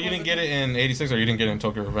 the- Oh, you didn't get it in '86, or you didn't get it in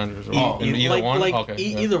Tokyo Revengers, or Oh, in either like, one. Like Okay,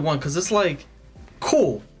 yeah. either one, cause it's like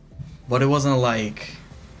cool, but it wasn't like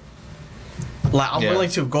I'm Yeah. willing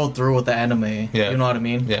to go through with the anime. Yeah. You know what I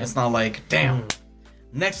mean? Yeah. It's not like damn,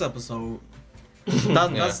 next episode.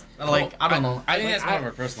 That's like I don't know. I think that's more of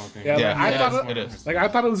a personal thing. Yeah, Yeah, I yeah, thought it is. Like I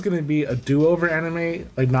thought it was gonna be a do-over anime,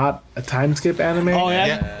 like not a time skip anime. Oh, yeah?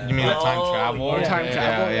 Yeah, you mean like time Oh, travel? yeah. Time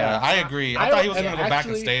travel, Yeah, yeah. I agree. I I thought he was and gonna go back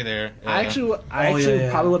and actually- stay there. Yeah. I actually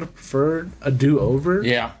yeah. probably would have preferred a do-over.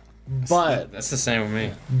 Yeah. But That's the same with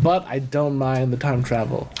me. I don't mind the time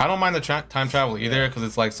travel. I don't mind the time travel either because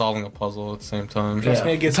it's like solving a puzzle at the same time. Trust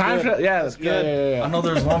me, it gets time good. yeah, It's yeah, good. yeah. I know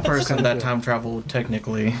there's one person kinda that good. time traveled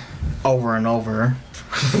technically. over and over.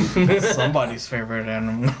 Somebody's favorite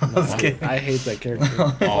anime. I hate that character.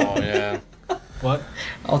 Oh yeah. What?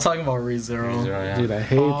 I'm talking about ReZero. Yeah. Dude, I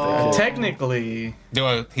hate that character. Technically,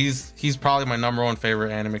 Dude, he's probably my number one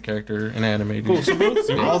favorite anime character in anime. Dude. Cool.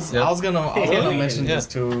 Subaru? I was gonna mention this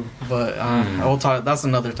too, but we'll talk. That's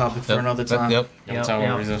another topic for another time. Yep. Yeah, we'll talk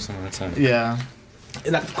about Rizzo some other time. Yeah.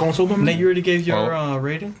 Is that console for me? Nate, you already gave your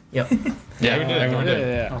rating. Yep. Yeah, we did. everyone Yeah,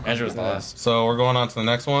 did. yeah. Andrew was the last. So we're going on to the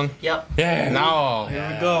next one. Yep. Yeah. Now, Here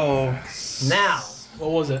we go. Now. What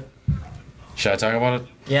was it? Should I talk about it?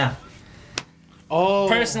 Yeah. Oh.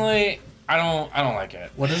 Personally, I don't like it.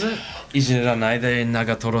 What is it? Ijira Naide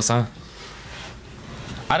Nagatoro-san.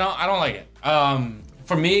 I don't like it.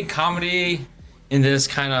 For me, comedy in this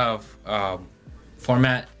kind of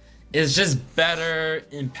format is just better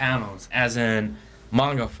in panels, as in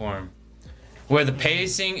manga form, where the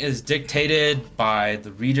pacing is dictated by the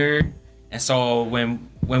reader, and so when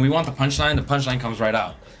we want the punchline comes right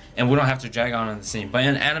out, and we don't have to drag on in the scene. But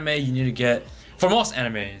in anime, you need to get, for most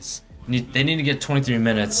animes, they need to get 23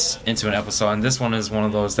 minutes into an episode, and this one is one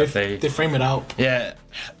of those that They frame it out. yeah,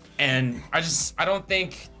 and I don't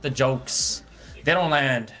think the jokes, they don't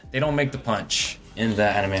land, they don't make the punch in the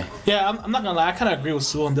anime. Yeah, I'm not gonna lie. I kind of agree with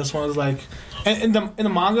Sue on this one. It's like, and in the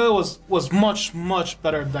manga was much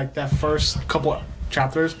better. Like that first couple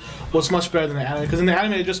chapters was much better than the anime. Because in the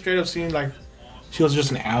anime, it just straight up seemed like she was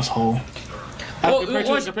just an asshole. Well,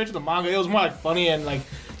 Compared to the manga, it was more like funny and like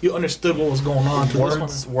you understood what was going on. To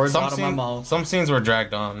this one. Words out of my mouth. some scenes were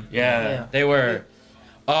dragged on. Yeah, they were.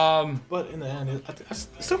 But in the end, it's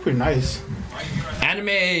still pretty nice.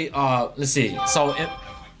 Anime, let's see. So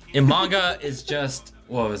in manga, it's just,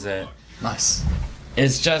 what was it? Nice.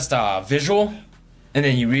 It's just visual, and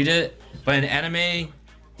then you read it. But in anime,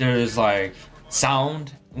 there's like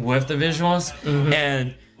sound with the visuals,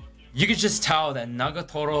 and you could just tell that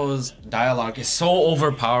Nagatoro's dialogue is so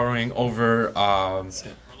overpowering over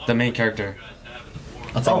the main character.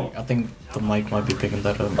 I think the mic might be picking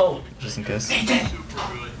that up. Oh. Just in case.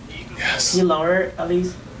 Yes. You lower it at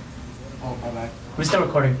least. Oh, my bad. We're still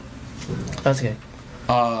recording. That's okay.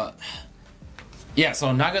 Yeah, so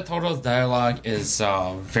Nagatoro's dialogue is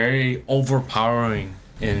very overpowering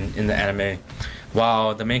in the anime,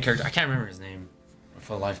 while the main character, I can't remember his name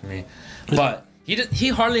for the life of me, but he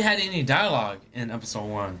hardly had any dialogue in episode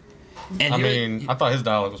 1. And I thought his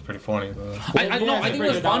dialogue was pretty funny though. I think it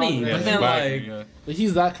was funny, but then like, But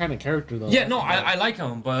he's that kind of character though. yeah, no, I like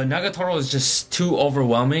him, but Nagatoro is just too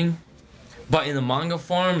overwhelming. But in the manga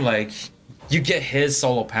form, like, you get his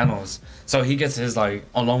solo panels, so he gets his like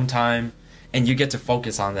alone time, and you get to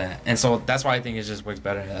focus on that, and so that's why I think it just works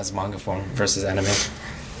better as manga form versus anime.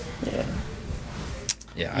 Yeah.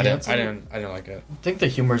 Yeah, I didn't like it. I think the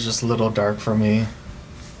humor is just a little dark for me.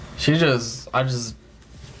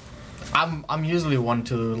 I'm usually one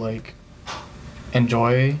to like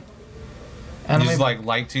enjoy anime. He's like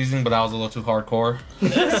light teasing, but that was a little too hardcore.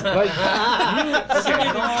 Like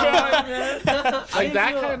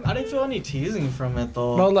that kind. I didn't feel any teasing from it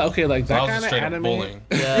though. No, like, okay, like That that was kind of straight up anime. bullying.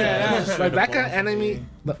 Yeah, Like that kind of anime,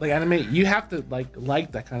 you have to like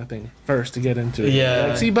that kind of thing first to get into it. Yeah.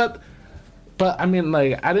 Like, see, but I mean,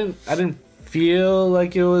 like I didn't feel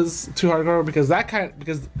like it was too hardcore because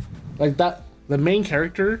the main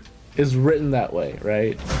character is written that way,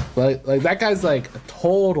 right? Like that guy's like a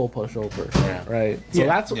total pushover, Yeah. right? So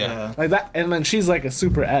that's Yeah. like that, and then she's like a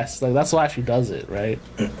super S, like that's why she does it, right?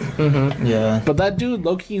 Yeah. But that dude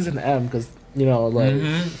low key is an M because he was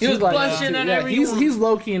He was blushing at everyone. He's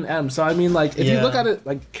low key an M. So I mean, like if you Yeah. look at it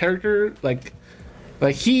like character, like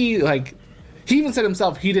he even said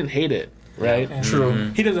himself he didn't hate it, right? And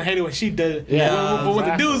True. He doesn't hate it when she did it. Yeah, But when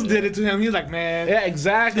the exactly. dudes did it to him, he's like, man. Yeah,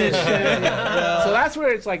 exactly. So that's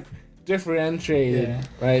where it's like differentiated, Yeah.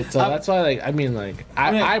 right? So that's why, like, I mean, I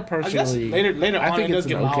guess personally, later I on think it it's does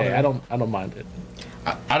get okay. louder. I don't mind it.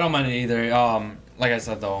 I don't mind it either. Like I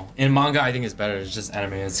said though, in manga I think it's better. It's just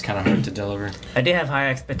anime. It's kind of hard to deliver. I did have higher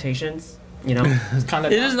expectations, you know. It's kind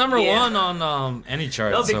of It is number Yeah. 1 on any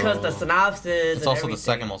chart. No, because so. the synopsis. It's and also the everything,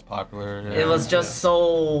 second most popular. It was just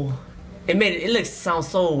so. It sound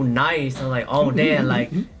so nice and like oh damn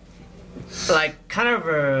like kind of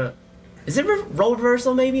a. Is it role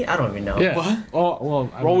reversal maybe? I don't even know. Yeah. What? Oh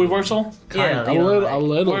well. I role mean, reversal. Yeah, a you know, little, like- a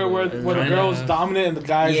little. Where bit. the girl's dominant and the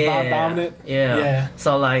guy's not dominant. Yeah. Yeah.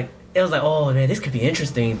 So like it was like oh man this could be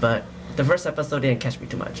interesting, but the first episode didn't catch me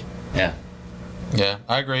too much. Yeah. Yeah,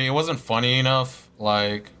 I agree. It wasn't funny enough.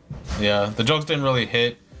 Like, yeah, the jokes didn't really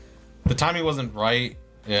hit. The timing wasn't right.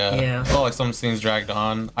 Yeah. Yeah. I felt like some scenes dragged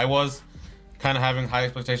on. I was kind of having high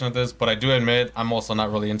expectations of this, but I do admit I'm also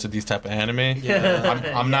not really into these type of anime.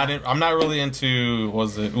 Yeah. I'm not really into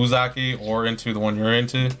was it Uzaki or into the one you're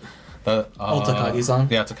into. Takagi-san.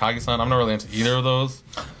 Yeah, Takagi-san. I'm not really into either of those.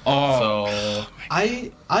 Oh, So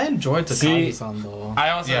I enjoyed Takagi-san though. I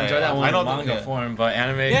also Yeah, enjoy yeah. that one I in know manga that- form, but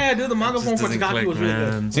anime. Yeah, dude, the manga it form just for doesn't Takaki click, was really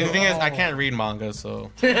man. good. see, the thing is, I can't read manga, so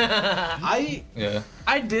I yeah.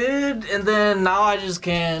 did, and then now I just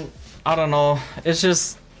can't. I don't know. It's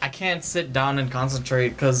just I can't sit down and concentrate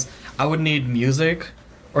because I would need music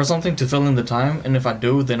or something to fill in the time, and if I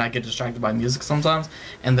do, then I get distracted by music sometimes,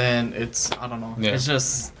 and then it's I don't know. Yeah. It's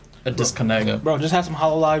just a disconnect. Yeah. Bro, just have some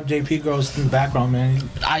Hollow Live JP girls in the background, man.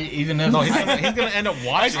 I even if No, he's gonna end up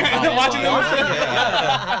watching.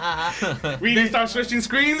 Reading, start switching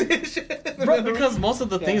screens and shit. Bro, because most of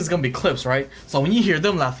the things is gonna be clips, right? So when you hear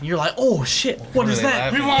them laughing, you're like, "Oh shit, what is are they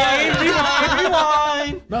that?"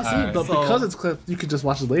 laughing? Rewind. No, see, Alright. but So- because it's clipped, you could just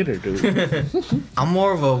watch it later, dude. I'm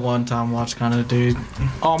more of a one-time watch kind of dude.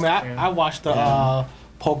 Oh man, I watched the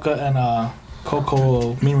Polka and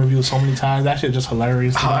Coco meme review so many times. That shit just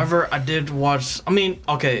hilarious. However, I did watch. I mean,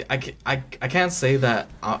 okay, I can't say that.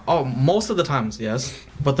 Most of the times, yes.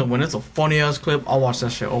 But then when it's a funny ass clip, I'll watch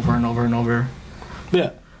that shit over and over and over.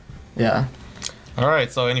 Yeah. Yeah. All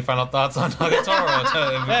right. So, any final thoughts on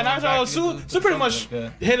Nagatoro? Man, Naruto, Sue pretty much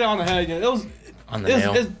hit it on the head. You know, it was On the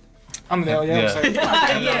nail. It's, on the nail, yeah. Yeah. I'm sorry.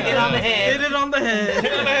 Yeah, hit on the head. Hit it on the head.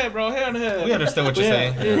 Hit on the head, bro. Hit on the head. We understand what you're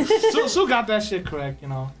Yeah, saying. yeah. Sue got that shit correct. You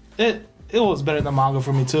know, it was better than manga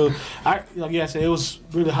for me too. Like I said, it was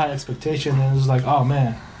really high expectation, and it was like, oh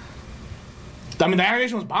man. I mean, the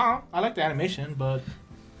animation was bomb. I like the animation, but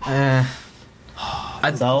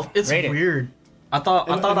So, It's rate it. weird. I thought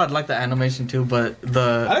I'd like the animation too, but I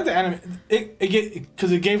the like the anime.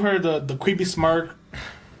 Because it gave her the creepy smirk,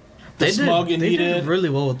 the smug and they needed. did really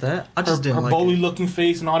well with that. I her, just didn't her like bully it. looking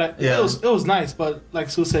face and all that. Yeah. It was nice, but like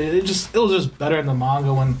Sue said, it was just better in the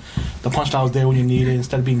manga when the punchline was there when you need it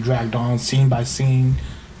instead of being dragged on scene by scene.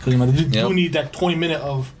 Because they do need that 20-minute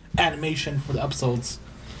of animation for the episodes.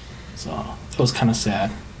 So it was kind of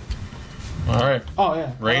sad. All right. Oh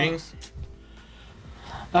yeah. Ratings.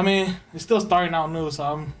 I mean, it's still starting out new, so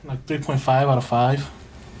I'm like 3.5 out of 5.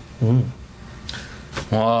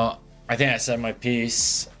 Well, I think I said my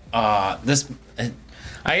piece. I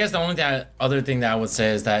guess the only other thing that I would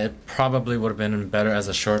say is that it probably would have been better as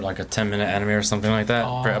a short, like a 10-minute anime or something like that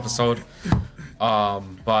per episode.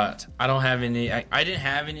 But I don't have any. I didn't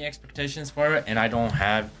have any expectations for it, and I don't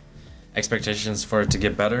have expectations for it to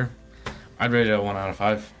get better. I'd rate it a 1 out of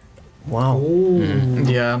 5. Wow.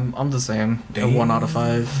 Yeah, I'm the same. A 1 out of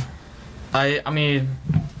 5. I mean,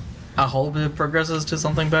 I hope it progresses to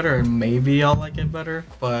something better, and maybe I'll like it better.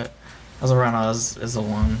 But as of right now, it's a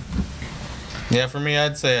 1. Yeah, for me,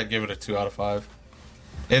 I'd say I'd give it a 2 out of 5.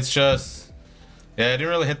 It's just, yeah, it didn't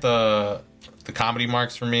really hit the comedy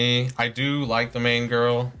marks for me. I do like the main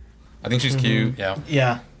girl. I think she's cute. Yeah.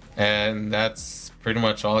 Yeah. And that's pretty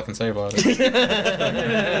much all I can say about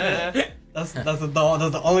it. That's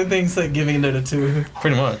the only thing saying giving it a 2.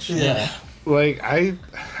 Pretty much. Yeah. Like I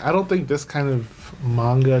don't think this kind of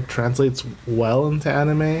manga translates well into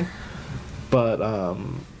anime, but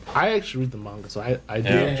I actually read the manga, so I do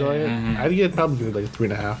enjoy it. I'd get probably like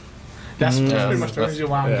 3.5. That's Yeah, pretty much the reason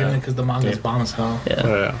why I'm yeah. giving it, because the manga is bomb as hell. Yeah.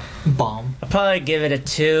 Oh, yeah. Bomb. I'll probably give it a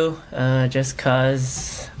 2, just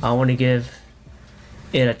cause I want to give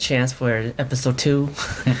it a chance for episode 2.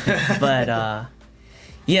 But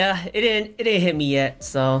yeah, it didn't hit me yet.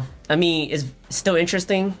 So I mean, it's still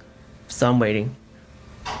interesting. So I'm waiting.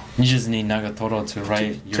 You just need Nagatoro to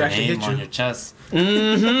write your actually name hit on you. your chest.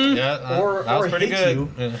 Mm-hmm. Yeah, that Or was pretty hit good. you.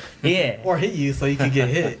 Yeah. Yeah. Or hit you so you can get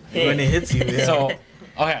hit when it hits you. Yeah. So,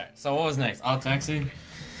 okay. So what was next? Out Taxi.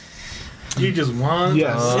 You just won.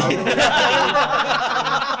 Yes.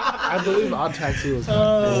 I believe Odd Taxi was.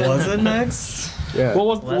 was it next? Yeah.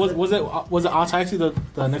 What was it Odd Taxi the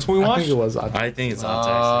next one we I watched? think it was Odd. I think it's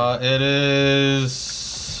Out Taxi. It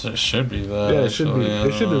is. It should be that. Yeah, it should be. actually.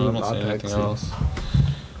 It should have I been don't see Odd anything Taxi. else.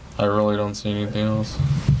 I really don't see anything else.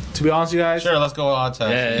 To be honest, you guys. Sure, let's go with Odd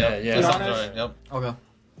Taxi. Yeah, Yep. yeah. That To be sounds honest- right. Yep. Okay.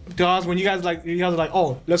 To be honest, when you guys are like,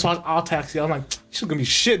 oh, let's watch Odd Taxi. I'm like, this is gonna be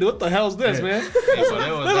shit, dude. What the hell's this, man? Yeah, but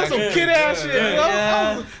it was This is some actually kid ass good. shit. You know?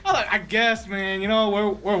 Yeah. I was like, I guess, man. You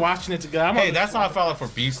know, we're watching it together. Hey, that's how I felt like for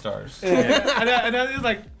B-Stars. and then it's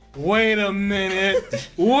like, wait a minute,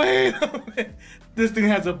 wait a minute. This thing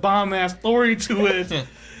has a bomb ass story to it.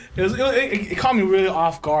 It caught me really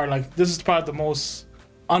off guard. Like, this is probably the most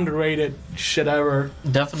underrated shit ever.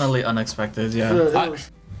 Definitely unexpected. Yeah. It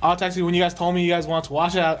was- Odd Taxi, when you guys told me you guys wanted to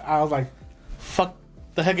watch it, I was like, fuck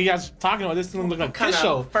the heck are you guys talking about? This doesn't look like Kind this of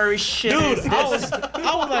show. furry shit. Dude, is I this?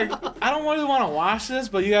 was like, I don't really want to watch this,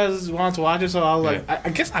 but you guys want to watch it, so I was like, I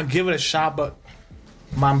guess I'll give it a shot, but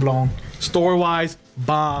mind blown. Story wise,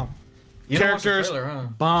 bomb. You don't watch the Characters, trailer, huh?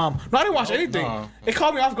 bomb. No, I didn't watch anything. no. It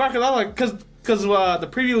caught me off guard because I was like, because the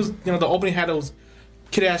previews, you know, the opening had those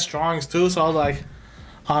kid ass drawings too, so I was like,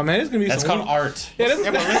 oh man, it's gonna be That's some called art. Yeah, this,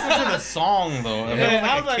 Yeah, but listen to the song though. If Yeah, it was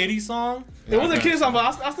I like was a like- kiddie song. it wasn't a kid song, but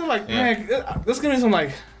I was still like, Yeah. man, this is gonna be some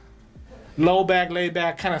like low back, laid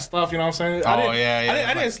back kind of stuff. You know what I'm saying? Oh yeah, I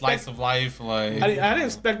didn't like expect. slice of life, like I didn't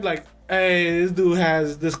expect like, hey, this dude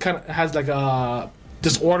has like a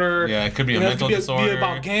disorder. yeah, it could be a You know, mental be disorder.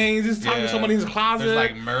 about gangs. He's talking to Yeah. somebody in his closet. There's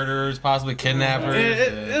like murders, possibly kidnappers.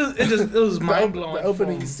 It was mind blowing. The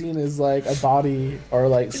opening scene is like a body or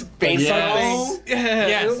like Based something. Yeah.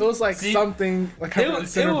 Yes. It was like See, something like kind of was-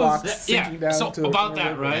 cinder it was- blocks Yeah. sinking down So to about a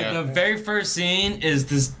that, right? Yeah. The very first scene is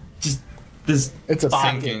this It's a Sinking.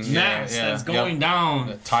 package. Yeah, mass yeah, that's yep. going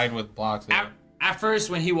down. tied with blocks. Yeah. At first,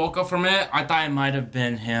 when he woke up from it, I thought it might have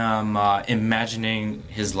been him imagining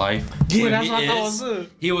his life. Yeah, Where that's he what I thought is. was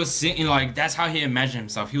it. He was sinking, like, that's how he imagined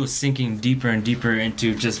himself. He was sinking deeper and deeper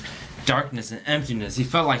into just darkness and emptiness. He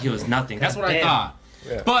felt like he was nothing. That's what I Damn. thought.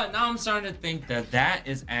 Yeah. But now I'm starting to think that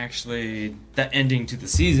is actually the ending to the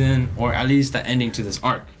season, or at least the ending to this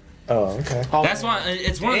arc. Oh, okay. Oh, That's why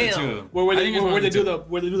it's one of the Damn. two. Where I they think it's one where of they the do two.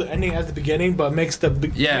 where they do the ending as the beginning, but makes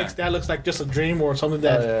makes that looks like just a dream or something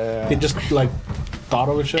that yeah. they just like thought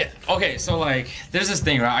of and shit. Okay, so like, there's this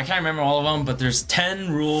thing, right? I can't remember all of them, but there's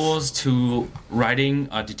 10 rules to writing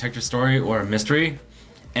a detective story or a mystery,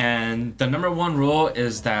 and the number one rule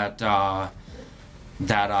is that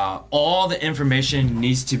all the information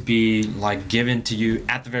needs to be like given to you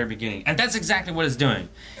at the very beginning, and that's exactly what it's doing.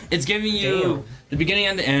 It's giving you Damn. the beginning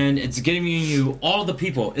and the end. It's giving you all the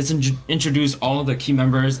people. It's introduced all of the key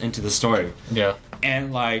members into the story. Yeah.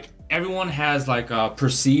 And like everyone has like a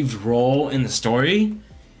perceived role in the story,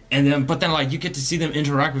 and then but then like you get to see them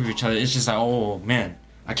interact with each other. It's just like, oh man,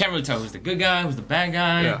 I can't really tell who's the good guy, who's the bad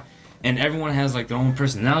guy. Yeah. And everyone has like their own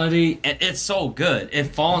personality, and it's so good. It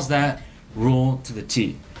follows that rule to the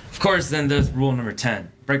T. Of course, then there's rule number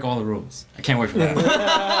 10: break all the rules. I can't wait for that.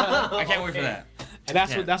 I can't wait for that. And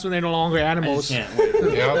that's when they're no longer I just animals. can't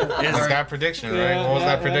wait. Yep. It's that prediction, right? Yeah, What was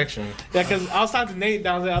that yeah. prediction? Yeah, because I was talking to Nate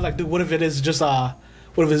down there. I was like, dude, what if it is just what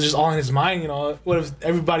if it's just all in his mind? You know, what if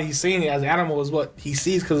everybody he's seeing as animal is what he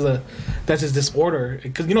sees because that's his disorder?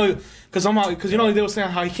 Because because they were saying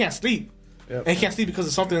how he can't sleep, Yep. and he can't sleep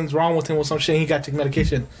because something's wrong with him with some shit. And he got to take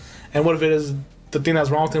medication, and what if it is the thing that's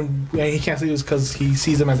wrong with him and he can't sleep is because he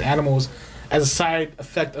sees them as animals, as a side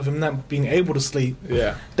effect of him not being able to sleep.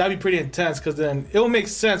 Yeah. That'd be pretty intense because then it will make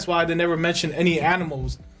sense why they never mention any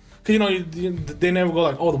animals. Because they never go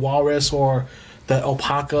like, oh, the walrus or the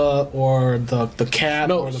alpaca or the cat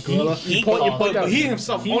No, or the gorilla. he point called out- he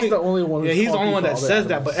himself He's the only one. yeah, who's he's the called only one that people says other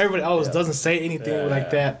that, but animals. everybody else Yeah. doesn't say anything Yeah, like yeah.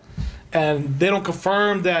 that. And they don't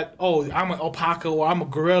confirm that, oh, I'm an alpaca or I'm a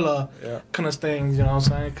gorilla Yeah. kind of things, you know what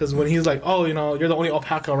I'm saying? Because when he's like, oh, you're the only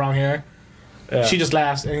alpaca around here, Yeah. she just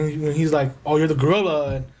laughs. And when he's like, oh, you're the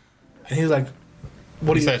gorilla, and he's like,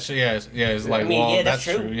 what do He you said, yeah, it's like, I mean, well, yeah, that's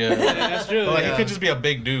that's true. true. Yeah. Yeah, that's true. But like, yeah. it could just be a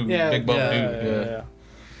big dude, Yeah. big buff Yeah, dude. Yeah. yeah.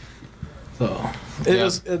 So it Yeah.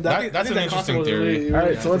 was. That's an interesting theory. All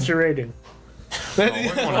right. So what's your rating? We're going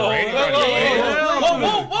to rate it.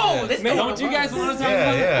 Whoa! Let's go. Don't you guys want to talk Yeah,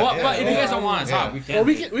 about yeah, it? Well, yeah, but if you yeah. guys don't want to talk, Yeah.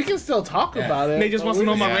 we can. Well, we can still talk about it. Nate just but wants to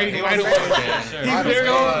know we- my Yeah, rating he right wants away. to- yeah, sure. Let's Let's go.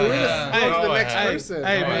 go. Let's Yeah. go to the Go next ahead. person.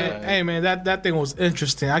 Hey Go man, ahead. hey man, that thing was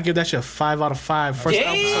interesting. I give that shit a 5 out of 5. First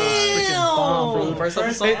episode was freaking bomb, bro. First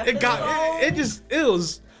episode. It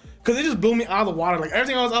was because it just blew me out of the water. Like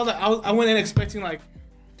everything else, I went in expecting like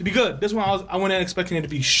to be good. This one I went in expecting it to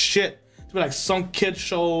be shit. To be like some kid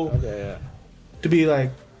show. Okay, yeah. To be like,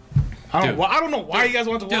 I Dude. don't know why you guys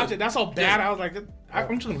want to watch Dude. it. That's how bad I was like.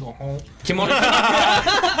 I'm just gonna go home. Kimono, And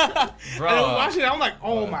I watched it. I'm like,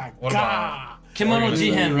 oh my what god. Kimono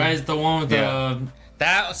Jihen, right? Is the one with Yeah. the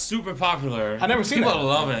that was super popular. I never seen people that.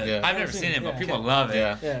 love it. Yeah. I've never seen it, but Yeah. people love it.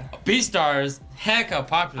 Yeah. Yeah. Beastars, hecka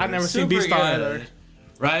popular. I've never seen Super Beastar good, either.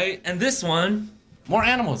 Right? And this one, more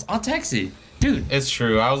animals on Taxi. Dude, It's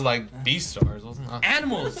true. I was like, Beastars, wasn't I?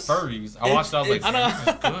 animals. Furries. I watched it. I was like, I know.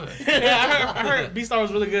 this is good. Yeah, I heard Beastar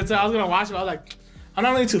was really good too. I was gonna watch it. But I was like, I'm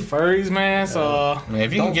not really into furries, man. So Man,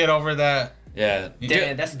 if you can get over that, Yeah.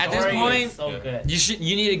 Damn, that's At this point, so good.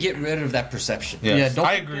 you need to get rid of that perception. yes, Yeah, don't-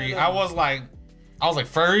 I agree. I was like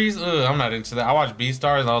furries. Ugh, I'm not into that. I watched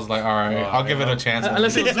Beastars. I was like, all right, I'll give it a chance.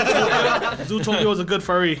 unless it was Zootopia was a good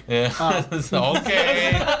furry. Yeah. So,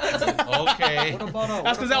 okay. Okay. What about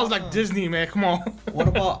That's because that was like Disney, man. Come on. what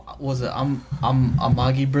about was it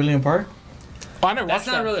Amagi Brilliant Park? Oh, I never That's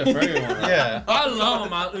watched not that. really a furry one. Yeah. I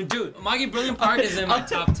love him. Dude, Amagi Brilliant Park is in my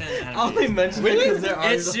top 10 I only anime. mentioned Really? it because there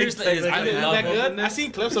are It seriously is. I Is love that it. good? I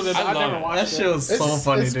seen clips of it, I but I love never it. watched That shit was so It's-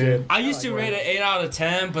 funny, it's dude. good. I used to rate it 8 out of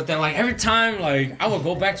 10, but then like every time like I would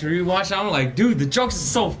go back to rewatch it, I'm like, dude, the jokes are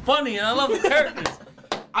so funny and I love the characters.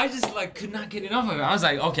 I just like could not get enough of it. I was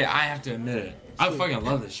like, okay, I have to admit it. I fucking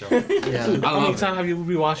love this show. Yeah. I How many love times it. have you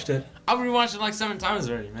rewatched it? I've rewatched it like 7 times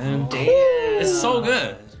already, man. Damn. It's so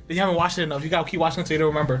good. You haven't watched it enough. You gotta keep watching it so you don't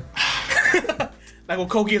remember. Like with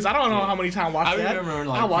Code Geass, I don't know how many times I watched I that.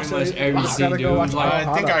 remember I like watched pretty much it. every I scene, gotta go dude. watch Like,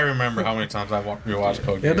 I think I remember how many times I've rewatched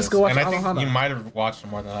Code Geass. Yeah, let's go watch And I think Anohana. you might have watched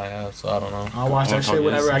more than I have, so I don't know. I'll watch that Code shit Geass,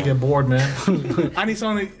 whenever I yeah. get bored, man. I need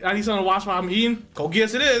something to watch while I'm eating. Code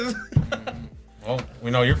Geass it is. Well, we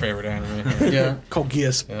know your favorite anime. Yeah. Code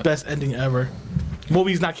Geass, Yeah. best ending ever.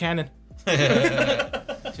 Movie's not canon.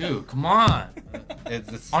 dude, come on.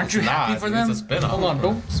 It's Aren't you not, happy for it's them? a spin-off. Hold on,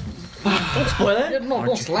 don't spoil it. Yeah, no,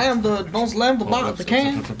 don't slam the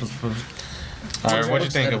can. All right, what'd you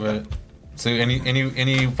think of it? So,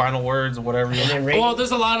 any final words or whatever? You And then rate. Well,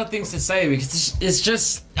 there's a lot of things to say because it's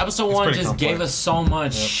just episode It's 1 pretty just gave complex. us so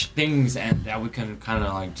much things and that we can kind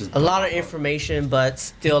of like just A lot of information, but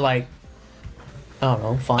still like, I don't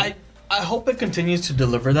know, fun. I hope it continues to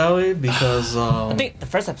deliver that way because I think the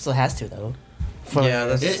first episode has to though. For- yeah,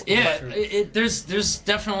 that's there's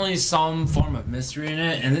definitely some form of mystery in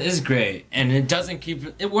it, and it is great. And it doesn't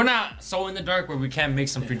keep we're not so in the dark where we can't make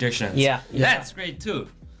some predictions. Yeah. That's great too.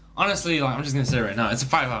 Honestly, like, I'm just gonna say it right now, it's a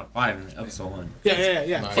 5 out of 5 in episode 1. Yeah.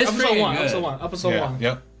 Nice. It's Episode pretty one. good. Episode Yeah. one.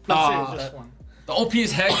 Yep. Not serious, just one. The OP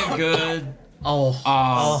is heckin' good. There's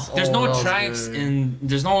that no was tracks good.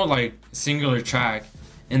 there's no like singular track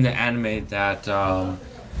in the anime that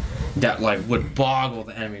that like would boggle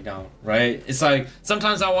the anime down, right? It's like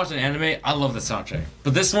sometimes I watch an anime, I love the soundtrack,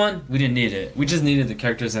 but this one we didn't need it. We just needed the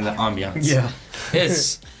characters and the ambiance. yeah.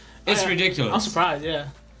 it's Yeah. ridiculous. I'm surprised, yeah.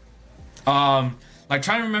 Like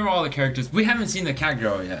trying to remember all the characters. We haven't seen the cat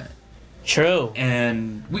girl yet, True.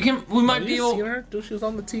 and we might be You able. seen her? Dude, she was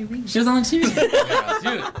on the TV. She was on TV. Yeah,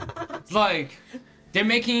 dude. It's like they're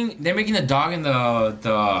making the dog and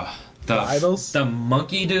the idols? the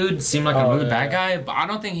monkey dude seem like a Oh, really yeah, bad yeah. guy, but I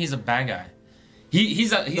don't think he's a bad guy.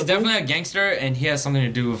 He's definitely a gangster, and he has something to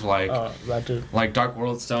do with like That dude. like Dark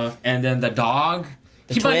World stuff. And then the dog,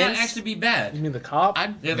 The he might not twins? actually be You bad. mean the cop?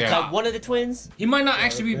 Yeah, the Yeah. cop. One of the twins. He might not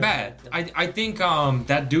actually be bad. I think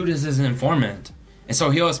that dude is his informant, and so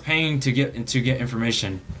he was paying to get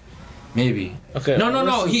information. Maybe. Okay. No.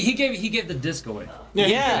 listen. He gave the disc away.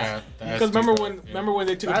 Yeah. Because remember when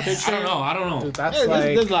they took a That's- picture? I don't know. Dude, that's Yeah, like.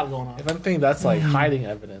 there's a lot going on. If anything, that's like hiding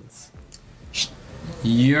evidence.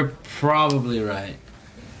 You're probably right.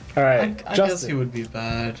 All right, I guess Justin. he would be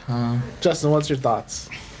bad, huh? Justin, what's your thoughts?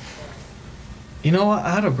 You know what? I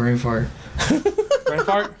had a brain fart. Brain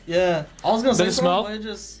fart? Yeah, I was gonna say Did it something, smell? but it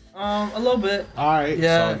just a little bit. All right.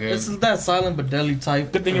 Yeah, all good. it's that silent but deadly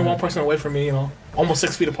type. Good thing you're one person away from me, almost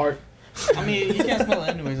 6 feet apart. I mean, you can't smell it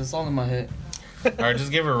anyways. It's all in my head. All right,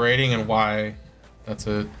 just give a rating and why. That's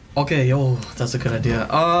it. Okay, yo, that's a good idea.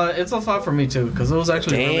 It's a 5 for me too, because it was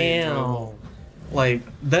actually really enjoyable. Damn. Like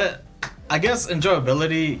that. I guess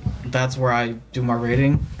enjoyability. That's where I do my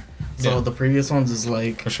rating. So Yeah. the previous ones is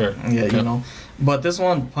like, For sure. yeah, Okay. you know. But this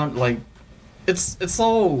one, like, it's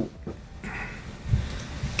so.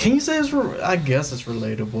 Can you say it's? I guess it's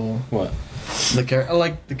relatable. What? I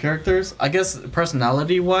like the characters. I guess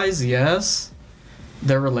personality wise, yes,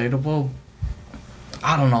 they're relatable.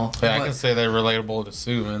 I don't know. Yeah, I but- can say they're relatable to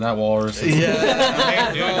Sue, man. That walrus. Is, Yeah.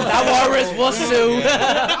 Hey, dude. That walrus was Sue.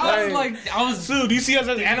 I was Sue, do you see us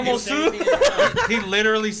as animals, Sue? He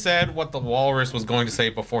literally said what the walrus was going to say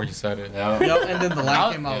before he said it. Yeah. Yep, and then the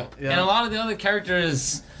line came out. And a lot of the other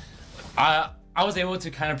characters, I was able to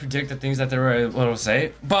kind of predict the things that they were able to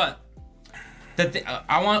say. But what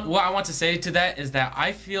I want to say to that is that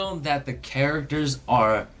I feel that the characters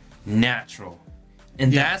are natural,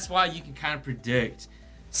 and that's why you can kind of predict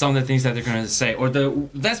some of the things that they're going to say, or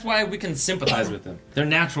that's why we can sympathize with them. They're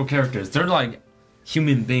natural characters. They're like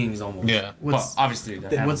human beings almost. Yeah. But What's- obviously,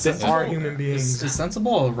 they're animals. They are human beings. Is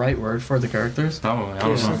sensible a right word for the characters? Probably. I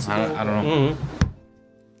don't know. I don't know.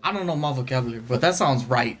 I don't know my vocabulary, but that sounds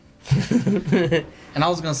right. And I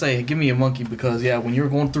was gonna say, give me a monkey because when you were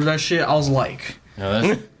going through that shit, I was like,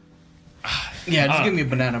 Yeah, that's, just give me a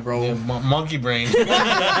banana, bro. Yeah, monkey brain.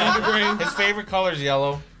 Monkey brain. His favorite color is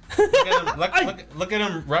yellow. Look at him, look at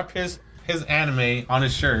him rep his anime on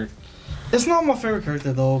his shirt. It's not my favorite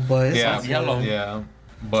character though, but it's Yeah, not yellow. Yeah,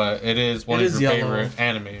 but it is one It of is your yellow. favorite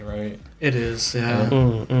anime, right? It is, yeah.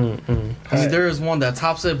 Mm. I mean, there is one that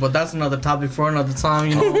tops it, but that's another topic for another time,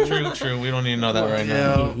 you know. True. We don't need to know that right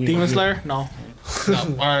now. Yeah. Demon Slayer? No. No. All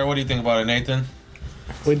right, what do you think about it, Nathan?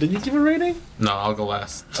 Wait, did you give a rating? No, I'll go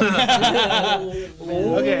last. Okay,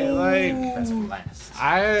 like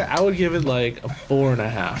I would give it like a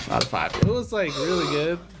 4.5 out of 5. It was like really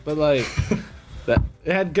good, but like that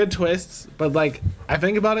it had good twists. But like I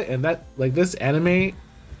think about it, and that like this anime,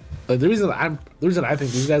 like the reason I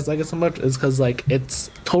think these guys like it so much is because like it's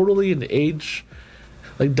totally an age,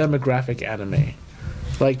 like demographic anime.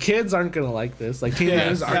 Like kids aren't gonna like this. Like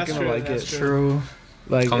teenagers aren't gonna like it. True.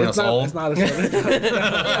 Like Calling it's us not, old? it's not a show.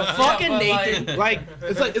 Fucking Nathan. Like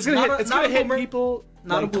it's gonna hit people.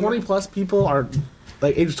 Not Like a boomer. 20 plus people are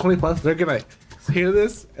like age 20 plus. They're gonna hear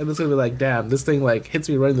this and it's gonna be like, damn, this thing like hits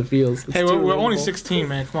me right in the feels. It's Hey, too we're only relatable. 16,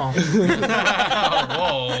 man. Come on.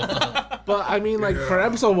 Whoa. But I mean, like for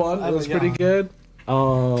episode 1, it was Yeah. pretty good.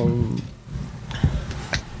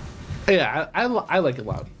 Yeah, I like it a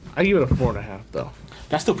lot. I give it a 4.5 though.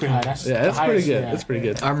 That's still pretty high. That's Yeah, the it's pretty highest, good. yeah. It's pretty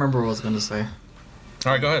good. I remember what I was gonna say.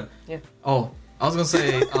 All right, go ahead. Oh, I was gonna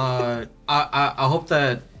say, I hope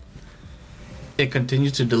that it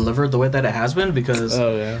continues to deliver the way that it has been, because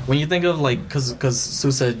Oh yeah. when you think of like, cause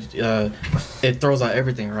Sue said it throws out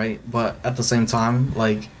everything, right? But at the same time,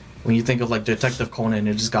 like when you think of like Detective Conan,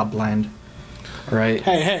 it just got bland, right?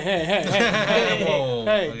 Hey, Whoa.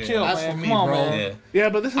 Okay. chill, That's man. for me, Come on, bro. man. Yeah. Yeah,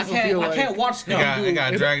 but this is I can't watch It got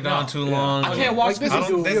Scooby-Doo. dragged on too long. I can't watch Like, this I is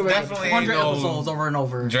don't, feel there's like definitely 100 no episodes over and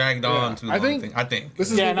over. dragged on Yeah. too I long. think- I think.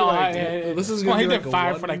 This is Yeah, gonna no, be like, this this is well, gonna he be did like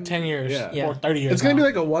fire a for like 10 years Yeah. or 30 years. It's gonna now. be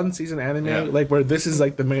like a 1-season anime, Yeah. like where this is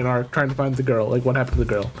like the main arc trying to find the girl, like what happened to the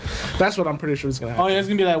girl. That's what I'm pretty sure is gonna happen. Oh yeah, it's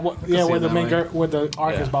gonna be like what? Yeah, see where it the that main way. girl, where the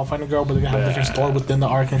arc Yeah. is about finding a girl, but they're gonna have a different story within the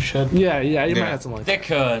arc and shit. Yeah, you Yeah. might have something like They that.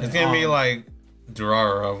 could. It's gonna be like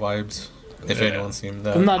Durara vibes, if anyone's seen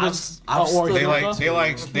that. I'm not just. I've or They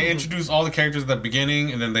Zelda. they introduce all the characters at the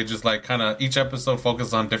beginning, and then they just like kind of each episode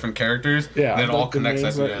focuses on different characters. Yeah, and then it like all the connects at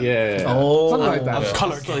names, the end. Yeah. Oh, Something like that. Yeah.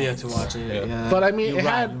 Color Still yet to watch it. Yeah. Yeah. But I mean, You're it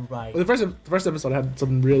right, had you're right. the first episode had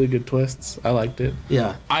some really good twists. I liked it.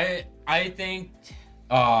 yeah. I think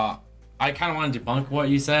I kind of want to debunk what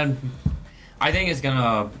you said. I think it's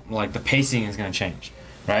gonna like the pacing is gonna change,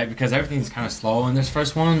 right? Because everything's kind of slow in this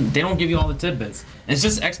first one. They don't give you all the tidbits. It's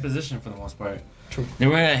just exposition for the most part. True. Then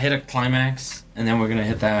we're gonna hit a climax, and then we're gonna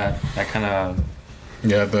hit that kind of.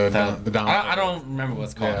 Yeah, the down. I don't remember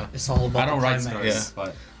what's called. Yeah. It's all about I don't the write climax.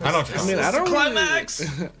 stories, but I don't. I mean, I don't climax.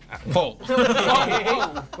 Whoa.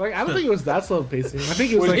 like. I don't think it was that slow pacing. I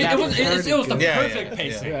think it was like it was the Yeah, perfect yeah,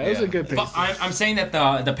 pacing. yeah, it was a good pacing. But I'm saying that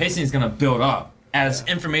the pacing is gonna build up as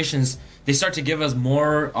information's. They start to give us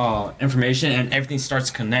more information, and everything starts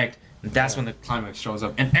to connect. And that's when the climax shows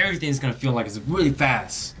up, and everything's gonna feel like it's really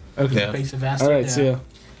fast. Okay. Yeah. Basic ass. All right, yeah. see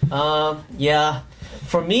ya. Yeah.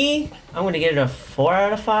 For me, I'm gonna give it a 4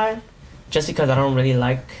 out of 5, just because I don't really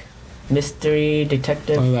like mystery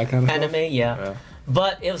detective Oh, that kind of anime. stuff? Yeah. Yeah.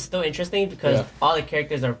 But it was still interesting because Yeah. all the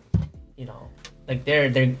characters are, you know, like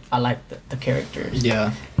they're I like the characters.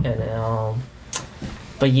 Yeah. And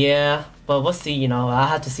but yeah, but we'll see. You know, I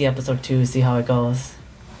have to see episode 2, see how it goes.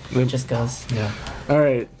 Yep. Just goes. Yeah. All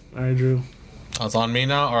right, Drew. Oh, it's on me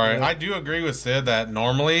now. All right, Yeah. I do agree with Sid that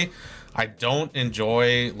normally I don't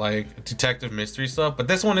enjoy like detective mystery stuff, but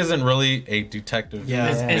this one isn't really a detective. Yeah.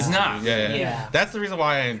 It's not. Yeah. Yeah. That's the reason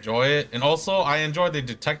why I enjoy it, and also I enjoy the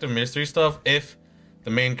detective mystery stuff if the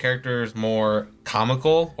main character is more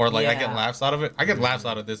comical or like I get Yeah. laughs out of it. I get laughs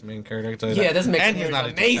out of this main character. I tell you Yeah, that. this makes and he's it not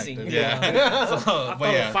a amazing. detective. Yeah. So, I but thought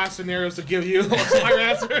of yeah. 5 scenarios to give you. My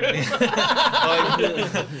answer.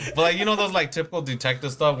 but like you know those like typical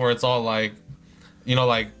detective stuff where it's all like you know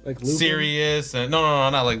like Like Lupin? serious and no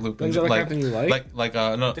not like Lupin Is that like something you like?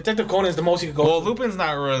 no Detective Conan is the most you could go. well to. Lupin's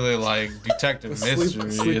not really like detective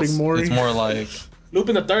mystery Sleeping it's, Maury? it's more like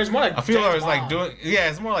Lupin the Third is more like. I feel James like it's like Bond. doing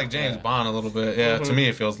it's more like James Yeah. Bond a little bit to me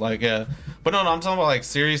it feels like but no I'm talking about like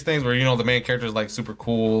serious things where you know the main character is like super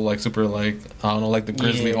cool like super like I don't know like the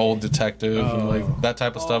grizzly Yeah. old detective and like that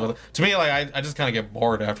type of Oh. stuff to me like I just kind of get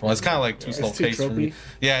bored after a while it's kind of like too slow It's too paced for me tropey.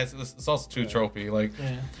 yeah it's also too tropey like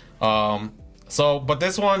Yeah. so but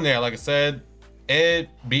this one like I said it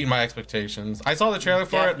beat my expectations. I saw the trailer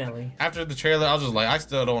for Definitely. it. After the trailer, I was just like, I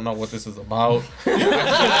still don't know what this is about.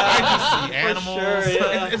 I just see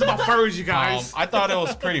animals. It's about furries, you guys. I thought it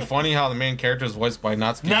was pretty funny how the main character is voiced by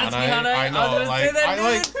Natsuki Natsuki Hanai. Hanai? I know, I was gonna like, say that, I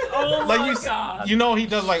like, dude. Oh like my God. you know, he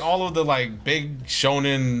does like all of the like big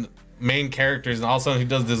shonen main characters, and all of a sudden he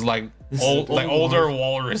does this like older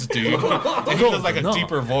walrus dude. And he does like a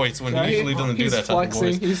deeper voice when he usually doesn't do He's that type of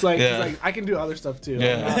flexing. voice. He's like, Yeah. I can do other stuff too.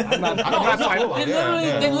 Yeah. I'm not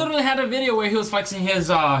type They literally had a video where he was flexing his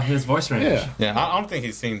voice range. Yeah. Yeah, I don't think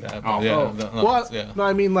he's seen that. But Oh. yeah, Oh. no, Well, yeah. no,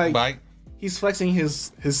 I mean like But he's flexing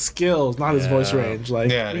his skills, not his voice range. Like,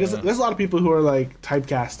 because there's a lot of people who are like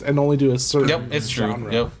typecast and only do a certain. Yep, it's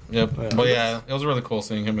genre. true. Yep. But yeah, it was really cool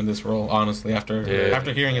seeing him in this role. Honestly, after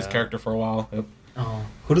hearing his character for a while. Yep. Oh,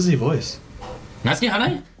 who does he voice? Natsuki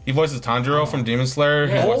Hanai? He voices Tanjiro from Demon Slayer.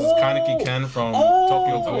 He voices Kaneki Ken from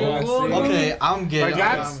Tokyo Ghoul. Okay, I'm getting.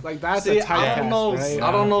 That's See, a typecast, I don't know. right?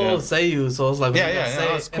 I don't know Seiyu, so it's like Yeah,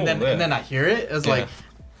 say it, and then I hear it. It's like,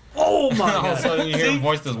 oh my All of a god! sudden you hear him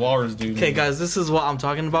voice this walrus dude. Okay, guys, this is what I'm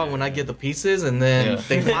talking about when I get the pieces, and then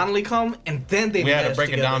they finally come, and then they. We had to mesh break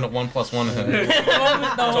together. it down to 1 + 1.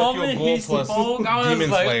 The moment Ghoul he plus spoke, I was Demon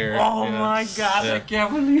like, Slayer. oh Yeah. my god, Yeah. I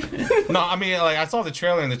can't believe it. No, I mean, like, I saw the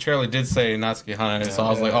trailer, and the trailer did say Natsuki Hanai, so I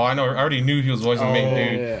was like, oh, I already knew he was voicing the main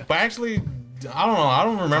dude. Yeah. But actually, I don't know, I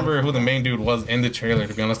don't remember who the main dude was in the trailer,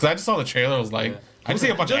 to be honest, because I just saw the trailer, I was like, I just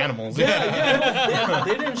see a bunch of animals. Yeah,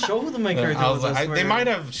 they didn't show who the main character I was like, I they swear. might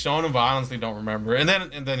have shown him, but I honestly don't remember. And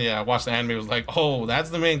then, yeah, I watched the anime. It was like, oh,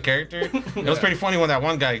 that's the main character. It was pretty funny when that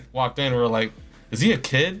one guy walked in. We were like, is he a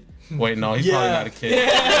kid? Wait, no, he's probably not a kid.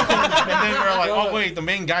 And then we were like, oh wait, the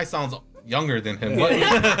main guy sounds younger than him. What?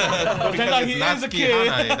 Because he it's is a Natsuki kid.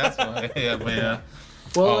 Hanai. That's why. Yeah, but yeah.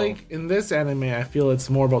 Well, like in this anime, I feel it's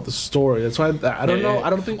more about the story. That's why I don't know. I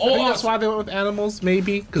don't think. I think that's why they went with animals,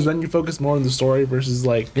 maybe, because then you focus more on the story versus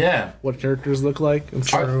like what characters look like. And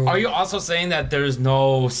stuff. Are you also saying that there's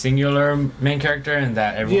no singular main character and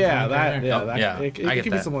that everyone's Yeah, main that. character? Yeah, that. I It get could be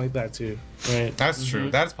that. something like that too, right? That's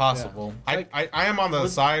true. That's possible. Yeah. I am on the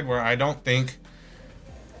side where I don't think.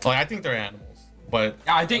 Like, I think they're animals, but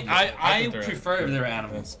I think I think they're prefer their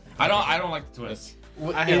animals. I don't like the twist.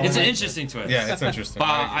 I It's an interesting twist. yeah, it's interesting. But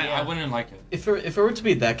I wouldn't like it. If it were to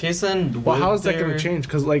be that case, then Well, how would is that going there- to change?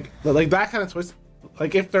 Because like that kind of twist,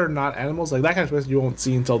 like if they're not animals, like that kind of twist you won't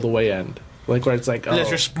see until the way end, like where it's like, Unless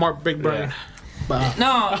you're smart, big brain. But,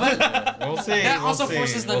 No, but We'll see. that we'll also see,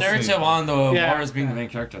 forces the we'll see. narrative on the Yeah. Warriors being the main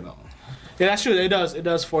character, though. yeah, that's true. It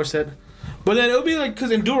does force it. But then it'll be like because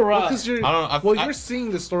in Dura, because you're I don't know, you're seeing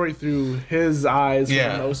the story through his eyes for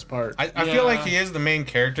Yeah. the most part. I feel like he is the main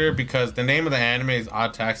character because the name of the anime is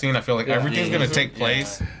Odd Taxi, and I feel like everything's gonna take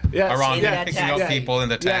place around In him that picking up taxi. people in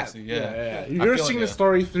the taxi. Yeah, You're feel seeing like the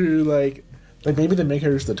story through like maybe the main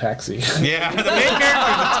character's the taxi. Yeah, the main character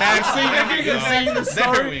is the taxi. There we go. seeing the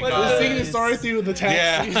story. There we go. You're seeing the story through the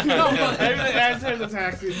taxi. Yeah. Everything answers the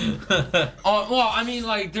taxi. Oh well, I mean,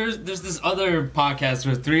 like there's this other podcast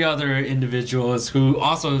with 3 other individuals who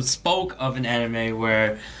also spoke of an anime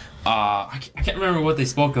where I can't remember what they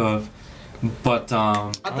spoke of, but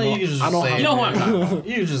I thought you could just I don't say. have- you know what I'm talking about.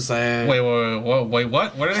 You could just say. Wait, what?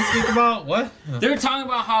 What did I speak about? What? They were talking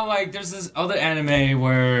about how like there's this other anime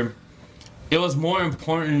where it was more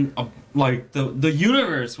important, like the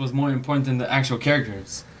universe was more important than the actual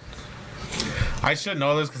characters. I should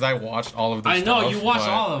know this because I watched all of this. I know stuff, you watched but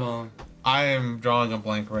all of them. I am drawing a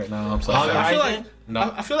blank right now. I'm so I sorry. feel like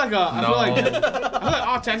No. I feel like No. I feel like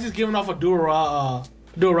All Taxi's giving off a Dura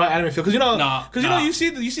anime feel because you see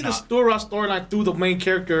the Dura storyline through the main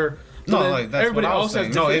character. So No, then like that's everybody what I was else saying.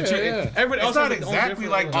 has No, different- everybody it's else not has their own exactly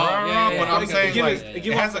different- like Oh, Durarara, yeah, but yeah, I'm yeah. saying Give like it- it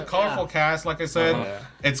give has off a the- colorful cast. Like I said,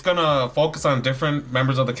 it's gonna focus on different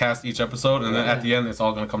members of the cast each episode, and then at the end, it's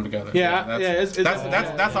all gonna come together.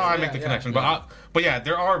 That's how I make the connection. But yeah,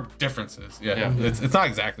 there are differences. Yeah, it's not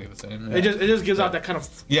exactly the same. It just gives out that kind of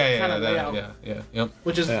Yep.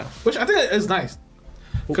 which I think is nice.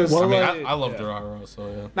 Because Well, I mean, like, I love Durarara, so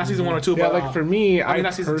yeah. not season 1 or 2, Yeah, but like for me, I mean,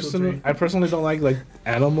 not season 2 or 3. I personally don't like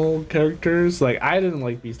animal characters. Like I didn't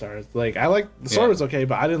like Beastars. Like I like the story was okay,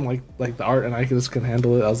 but I didn't like the art, and I just couldn't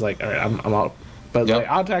handle it. I was like, all right, I'm out. But Yep.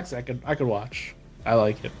 like Odd Taxi, I could watch. I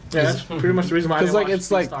like it yeah, that's pretty much the reason why. because like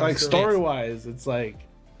it's like story wise, it's like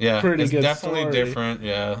Yeah, Pretty it's good definitely story. different.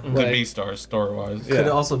 Yeah, Like- could be stars story wise. Yeah. Could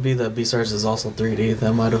it also be that Beastars is also 3D?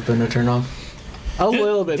 That might have been a turn off. a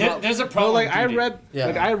little bit. There's a But problem. like with I 3D. read, Yeah.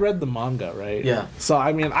 like I read the manga, right? Yeah. So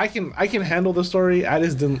I mean, I can handle the story. I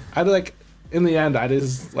just didn't. I like in the end, I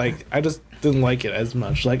just didn't like it as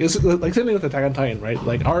much. Like it's like same thing with Attack on Titan, right?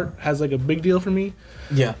 Like art has like a big deal for me.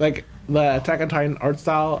 Yeah. Like the Attack on Titan art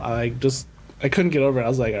style, I couldn't get over it. I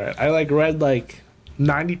was like, all right. I like read like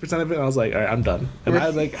 90% of it, and I was like, all right, I'm done. And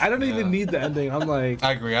I don't even need the ending. I'm like,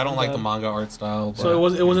 I agree. I don't like the manga art style. But So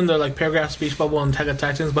it wasn't the like paragraph speech bubble in Attack of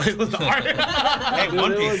Titans, but it was the art. hey,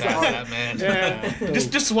 One it Piece was has art. that, man. Yeah.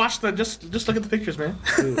 just watch just look at the pictures, man.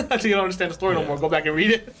 Until you don't understand the story no more, go back and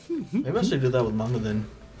read it. Maybe I should do that with manga then.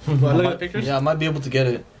 But look at the pictures. Yeah, I might be able to get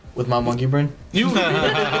it. with my monkey brain. You. You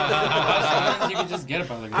can just get it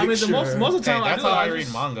by like. I mean, most of the Hey, time that's I do. how I I read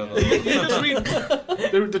just, manga though. you just read.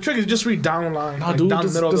 The trick is just read down the line. No, like, dude, down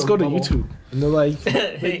the middle just of go the to bubble. YouTube. And they're like,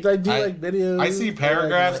 they do I- like videos. I see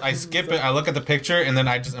paragraphs, I skip it, I look at the picture, and then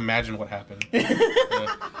I just imagine what happened. Yeah.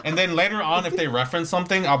 And then later on, if they reference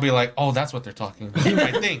something, I'll be like, oh, that's what they're talking about.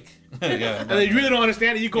 I think. Yeah. And then you really don't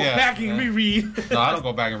understand it. You go Yeah, back and yeah. reread. No, I don't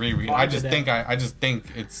go back and reread. Oh, I I just did think I just think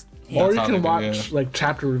it's. Or that's you how can they do it, watch like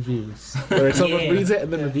chapter reviews where someone Yeah. reads it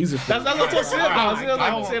and then reviews it. For That's what I said about. I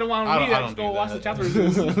don't- say I don't want I to don't- read. I I don't just go do watch that. the chapter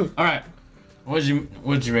reviews. All right. What'd you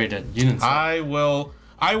rate it? You didn't say.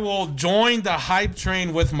 I will join the hype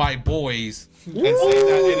train with my boys and say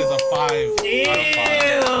that it is a 5 out of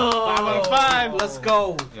 5. 5 out of 5. Let's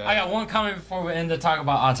go. Yeah. I got one comment before we end to talk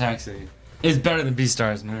about Otaku. It's better than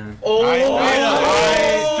Beastars, man. Straight Straight up,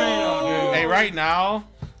 dude. Hey, right now,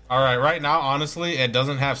 honestly, it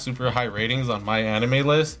doesn't have super high ratings on my anime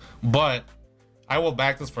list, but I will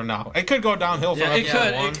back this for now. It could go downhill from Yeah, it episode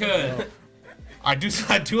could. 1. It could. I do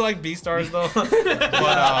like Beastars though, but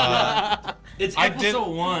It's I did-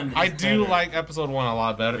 episode 1. I It's do better. like episode 1 a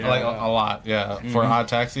lot better, Yeah. like a lot. Yeah, for Odd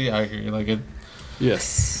Taxi, I agree. Like it.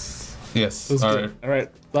 Yes. Yes. That's All good. right.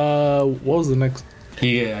 All right. What was the next?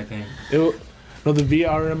 Yeah, I think. No, the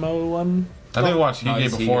VRMO one. I think I watched No, Hige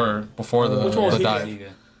it's before the Which one was the Hige? dive.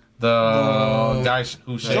 The guy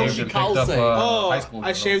who shaved and picked up Yoshikaze. high school. I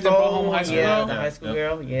girl. shaved and brought home high school. Yeah, girl. the high school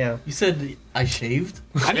girl. Yeah. You said I shaved?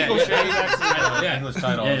 I need to go shave. Yeah. English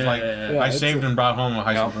title. Yeah, It's yeah, like yeah, yeah. I It's shaved and brought home a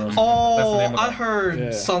high school girl. That's the Oh, name of I it. heard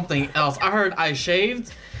Yeah. something else. I heard I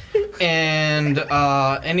shaved, and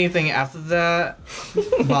anything after that,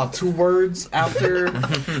 about 2 words after.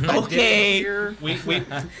 Okay. We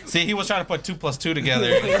see he was trying to put 2 plus 2 together.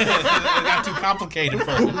 It got too complicated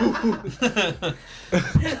for him.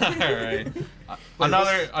 All right.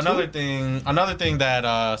 Another thing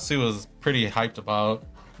that Sue was pretty hyped about,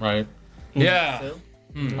 right? Yeah.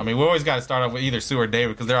 I mean, we always got to start off with either Sue or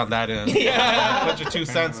David because they're on that end. Yeah. Put your 2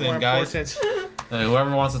 cents More in, guys. important. Hey,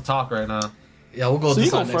 whoever wants to talk right now. Yeah, we'll go So you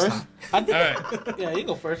this go out next first. time. I think. All right. Yeah, you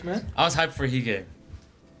go first, man. I was hyped for Hige.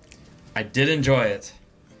 I did enjoy it.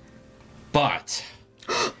 But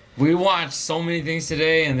we watched so many things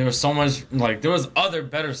today and there was so much there was other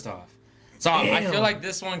better stuff. So I Damn. feel like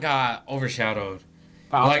this one got overshadowed.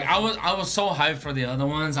 Wow. Like I was so hyped for the other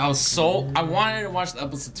ones. I wanted to watch the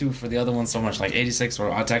episode 2 for the other ones so much, like 86 or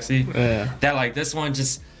Odd Taxi. Yeah. That like this one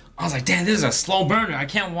just I was like, damn, this is a slow burner. I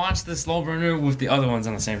can't watch this slow burner with the other ones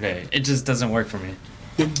on the same day. It just doesn't work for me.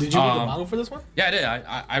 Did you read the manga for this one? Yeah, I did.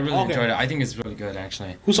 I really Okay. enjoyed it. I think it's really good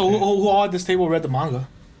actually. Who all at this table read the manga?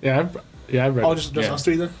 Yeah, I've read Oh, it. just Yeah. us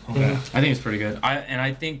 3 then. Okay. I think it's pretty good.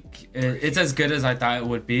 I think it's as good as I thought it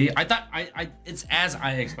would be. I thought it's as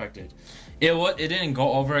I expected. It didn't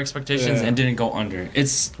go over expectations Yeah. and didn't go under.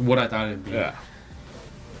 It's what I thought it'd be. Yeah.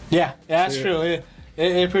 Yeah, that's Yeah. true.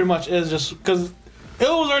 It pretty much is just because it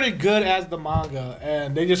was already good as the manga,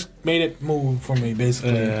 and they just made it move for me,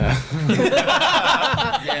 basically. Yeah.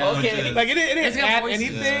 Yeah, Okay. Like it didn't It's got add voices.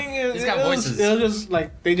 anything. It's got it voices. Was just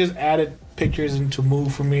like they just added pictures into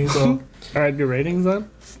move for me. So All right, your ratings then?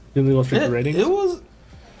 You want to go straight to ratings? it was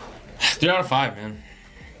 3 out of 5, man.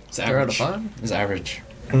 It's 3 out of average. 5? It's average.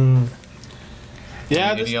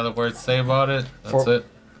 yeah. Any other words to say about it? That's For-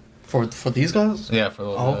 it. For these guys? Yeah, for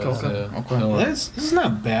those Oh, okay, guys, okay, yeah. okay. No, It's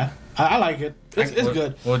not bad. I like it. It's what-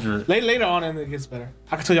 good. What'd you? Later on, and it gets better.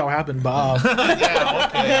 I can tell you what happened, but Yeah,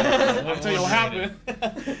 okay. I can tell you what happened.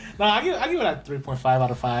 No, I give it a 3.5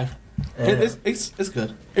 out of 5. It's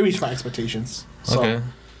good. It reached my expectations. So Okay.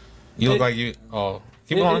 You look It- like you. Oh,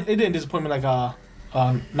 keep it, going. it didn't disappoint me like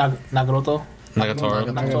Nagaroto. Nagatoro.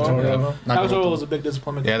 Nagatoro. Yeah. Nagatoro was a big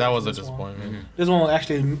disappointment. Yeah, that was a This one. disappointment. This one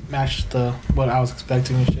actually matched what I was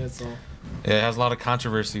expecting and shit. So Yeah, it has a lot of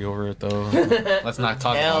controversy over it though. Let's not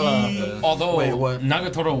talk about Hella. it. Although Wait, what?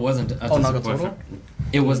 Nagatoro wasn't a Oh, disappointment.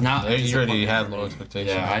 It was not. a You already disappointment had for low me.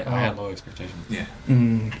 expectations. Yeah, I had low expectations.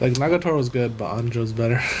 Like Nagatoro's good, but Anjo's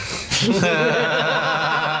better.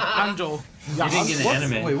 Anjo. You didn't get an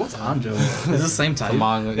anime. Wait, what's Anjo? Is it the same type? The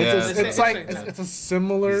manga. Yeah, It's, it's- like it's- it's a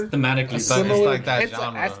similar. Thematically, It's like- similar that it's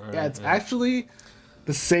genre, act- right? Yeah, it's Yeah. actually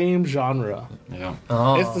the same genre. yeah.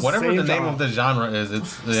 Oh. It's the Whatever same the name genre. of the genre is,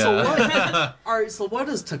 it's yeah. So what? Alright, so what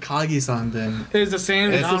is Takagi-san then? It's the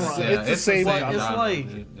same It's genre. the- yeah, It's the same genre, genre. It's like-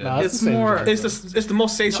 dude. No, Yeah. it's It's the same more- genre. It's the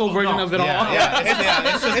most sexual version of it all. Yeah,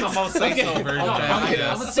 it's just the most sexual version. Okay.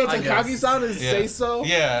 Yeah. So Takagi-san is Yeah. Seiso.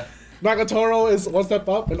 Yeah. Nagatoro is one step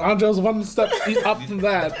up, and Anjo's one step up from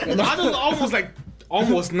that. And Anjo's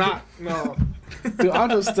almost not. No. Dude,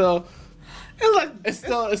 Anjo's still. It's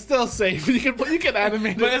still safe. You can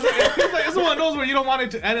animate But it. it's one of those where you don't want it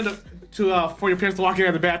to end to for your parents to walk in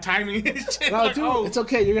at the bad timing. And shit. No, Like, dude, oh. it's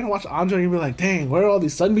okay. You're gonna watch Andre and you'll be like, dang, where are all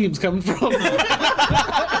these sunbeams coming from?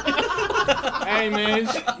 Hey man,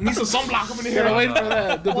 need some sunblock up in here. You're waiting for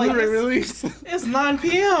the Blu-ray release. It's 9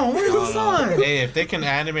 p.m. Where's the sun? Hey, if they can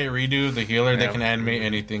animate redo the healer, they can animate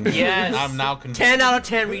anything. Yes. I'm now convinced. 10 out of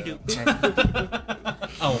 10 redo.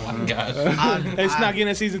 Oh my gosh. It's not getting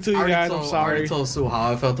a season 2, you guys. I'm I already sorry. told Sue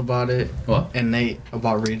how I felt about it. What? And Nate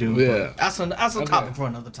about redo. Yeah. That's a topic for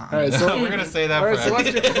another time. All right, so We're gonna say that all right, so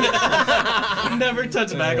forever. what's your, Never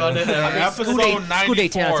touch back on it. ever. Episode School day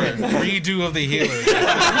 10 out 94, of 10. redo of the healer.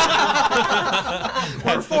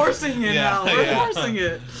 We're forcing it Yeah, now. We're yeah. forcing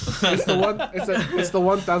it. it's the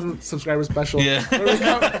 1,000 subscriber special. Yeah. Where we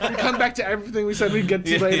come back to everything we said we'd get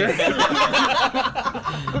to later. All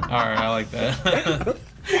right, I like that.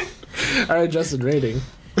 All right, Justin, rating.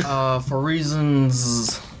 For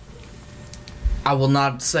reasons I will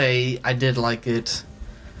not say I did like it.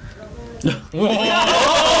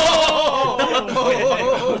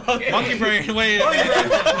 Monkey brain, wait.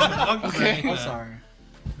 Monkey brain. I'm sorry.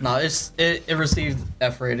 No, it received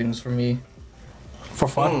F ratings for me. For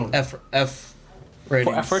fun. F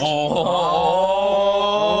ratings. For effort. Oh.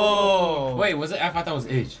 Wait, was it F? I thought it was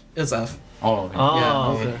H. It's F. Oh. Okay.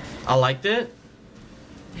 Oh. Okay. I liked it.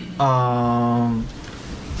 I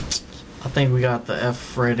think we got the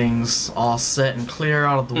F ratings all set and clear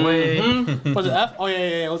out of the way. Was it F? Oh yeah,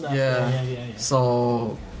 it was F. Yeah. Yeah.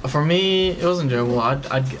 So for me, it was enjoyable.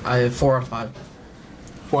 I 4 out of 5.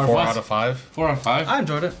 4 4 out of 5. 4 out of 5. I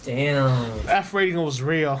enjoyed it. Damn. F rating was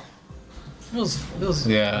real. It was.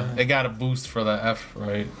 Yeah, it got a boost for the F,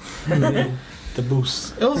 right? The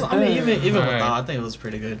boost. It was. I mean, even Alright. without, I think it was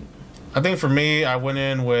pretty good. I think for me, I went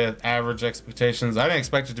in with average expectations. I didn't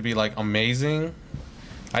expect it to be like amazing.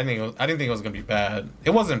 I didn't think it was gonna be bad. It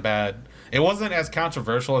wasn't bad. It wasn't as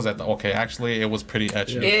controversial as that. Okay, actually, it was pretty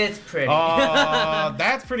etchy. It's pretty.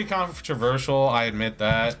 That's pretty controversial. I admit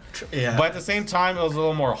that. Yeah. But at the same time, it was a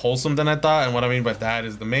little more wholesome than I thought. And what I mean by that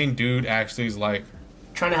is the main dude actually is like,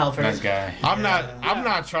 Trying to help her. Nice guy. I'm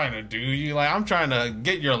not trying to do you. Like, I'm trying to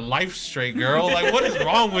get your life straight, girl. Like, what is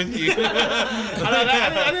wrong with you?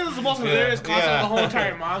 I think it was the most hilarious concept of the whole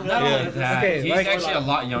entire manga. Not Yeah. only that, Okay, he's like- actually a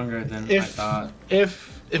lot younger than I thought. If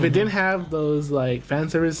it didn't have those like fan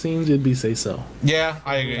service scenes, it'd be say so. Yeah,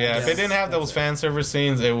 I agree. Yeah, if it didn't have those fan service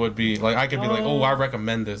scenes, it would be like I could be like, oh, I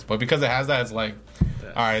recommend this. But because it has that, it's like,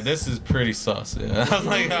 all right, this is pretty sus. Yeah, I was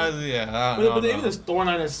like, yeah. But even the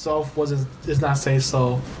storyline itself is not say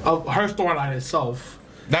so. Her storyline itself.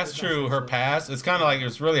 That's true. Her past, it's kind of like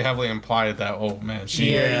it's really heavily implied that oh man,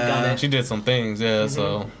 she Yeah, you got it. she did some things. Yeah,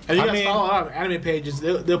 so And you I guys mean, follow a lot of anime pages.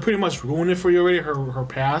 They'll pretty much ruin it for you already. Her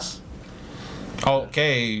past.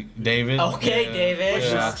 okay, David. Okay, David.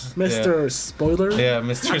 Yeah. Mr. Spoiler. Yeah,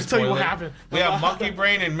 Mr. I'll Spoiler. tell you what happened. We have Monkey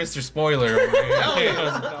Brain and Mr. Spoiler. Over here.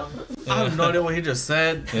 I have no idea what he just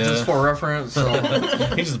said, Yeah. just for reference. So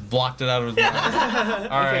He just blocked it out of his mind.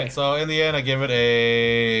 All right, so in the end, I give it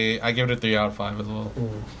a 3 out of 5 as well.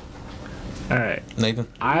 All right. Nathan.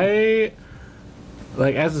 I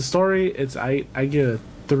like as a story. I give it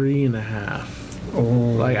a 3.5.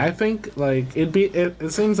 Like I think like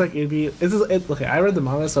it seems like okay. I read the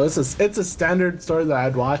manga, so it's a standard story that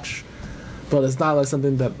I'd watch, but it's not like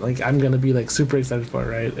something that like I'm gonna be like super excited for,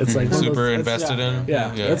 right? It's like one of Super those, invested in.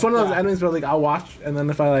 Yeah, it's one of those animes where like I'll watch and then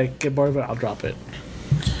if I like get bored of it, I'll drop it.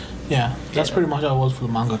 Yeah, that's pretty much how it was for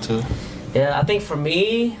the manga too. Yeah, I think for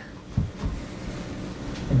me,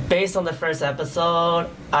 based on the first episode,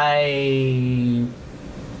 I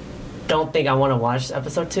don't think I want to watch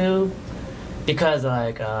episode 2 because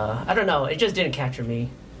like I don't know, it just didn't capture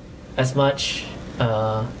me as much,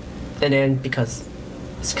 and then because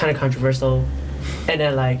it's kind of controversial, and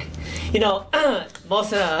then like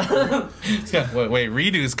most Wait,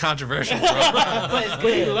 redo is controversial, bro. but it's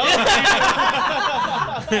good.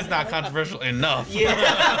 It's not controversial enough.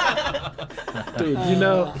 Yeah. Dude, he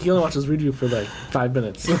only watches review for like 5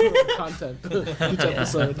 minutes content each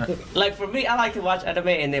episode. Like for me, I like to watch anime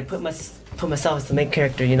and then put myself as the main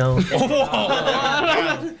character, you know. So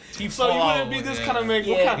you wouldn't be this kind of make.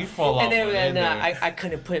 Yeah. You fall off. And then in there. I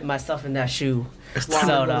couldn't put myself in that shoe.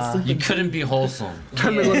 Wow. So You couldn't be wholesome. no,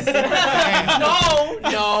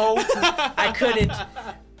 I couldn't.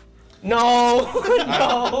 No.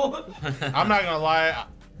 I'm not gonna lie.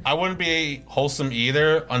 I wouldn't be wholesome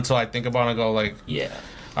either until I think about it and go like, Yeah.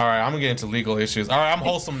 all right, I'm gonna get into legal issues. All right, I'm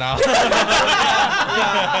wholesome now. Yeah.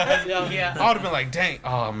 I would have been like, dang,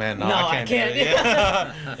 oh man, no, No, I can't. I can't. do it.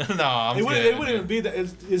 Yeah. No, I'm It good. wouldn't even be that.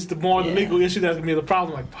 It's the more the legal issue that's gonna be the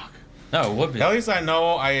problem. Like fuck. No, it would be. At least I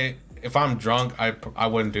know if I'm drunk, I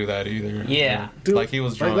wouldn't do that either. Yeah. Dude, like he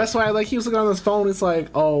was drunk. Like, that's why like he was looking on his phone. It's like,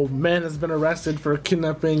 oh, man has been arrested for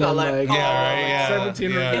kidnapping and like, like, yeah, right, yeah,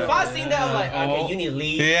 17. yeah. If I seen that, I'm like, okay, you need to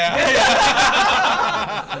leave. Yeah.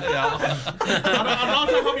 I'm not trying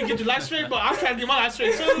to help you get your life straight, but I'm trying to get my life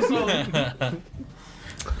straight too. So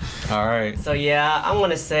All right. So yeah, I'm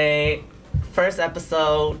gonna say first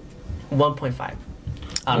episode 1.5.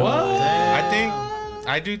 I don't know.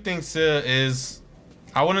 I do think Sia is.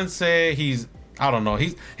 I wouldn't say he's. I don't know.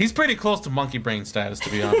 He's pretty close to monkey brain status, to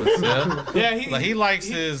be honest. Yeah, he likes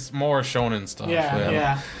his more shonen stuff.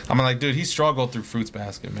 Yeah. I mean, like, dude, he struggled through Fruits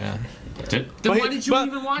Basket, man. Then why did you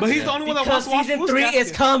even watch But he's it? the only one that Because wants to watch season 3 Fruits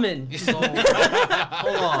is coming.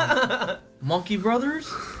 Hold on. Monkey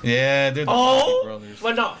Brothers? Yeah, they're the Oh, Monkey Brothers.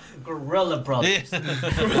 well no, Gorilla Brothers.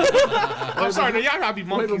 Yeah. I'm sorry, y'all gotta be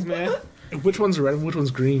monkeys, man. Which one's red and which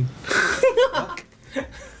one's green?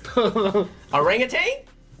 Orangutan?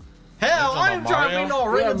 Hell, I ain't trying to be no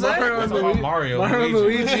orangutan. Talking about Mario Mario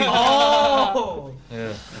Luigi. Luigi. Oh.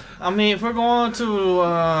 Yeah. I mean, if we're going to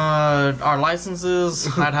our licenses,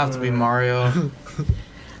 I'd have to be Mario.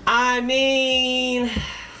 I mean,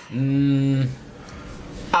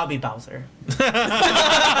 I'll be Bowser.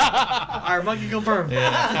 Our monkey confirmed.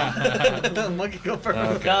 Yeah. Monkey confirmed.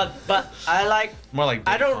 Okay. God, but I like. More like.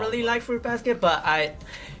 I don't really like Fruit Basket, but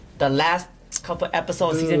the last couple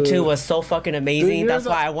episodes, season 2 was so fucking amazing. Dude, That's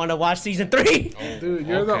why I want to watch season 3. Dude,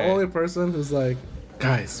 you're the only person who's like,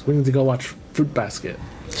 guys, we need to go watch Fruit Basket.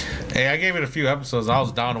 Hey, I gave it a few episodes. I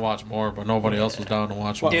was down to watch more, but nobody else was down to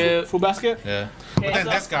watch more. Dude. Fruit Basket. Yeah. But then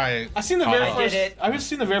so- this guy. I seen the very Oh. first. Did it. I've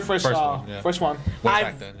seen the very first First one, yeah. first one. Way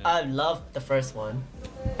back then, yeah. I loved the first one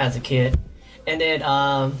as a kid, and then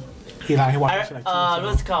He watched it like 2 what's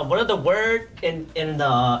weeks it called? One of the word in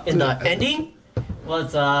the ending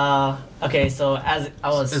was okay. So as I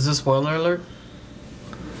was Is this spoiler alert?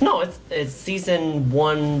 no, it's season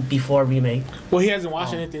 1 before remake. ago. Well, he hasn't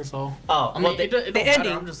watched anything, so Oh, I mean, well, it don't the matter.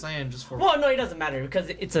 ending. I'm just saying, just for. Well, no, it doesn't matter because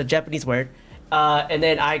it's a Japanese word. And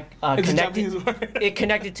then I it's a connected. Japanese word. It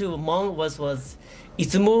connected to Hmong was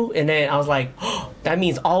Itsumu, and then I was like, oh, that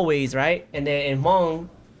means always, right? And then in Hmong,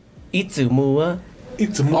 Itsumu.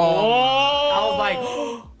 It's a I was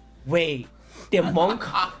like, wait,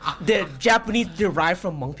 the Japanese derived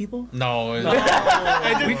from Hmong people? No.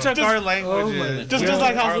 We took our languages. just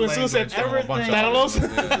like how Sue said, everything.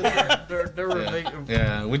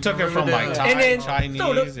 Yeah, we took it from like Thai, And then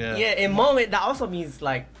Chinese. yeah, Yeah. in Hmong that also means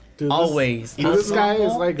like Dude, always. Dude, this guy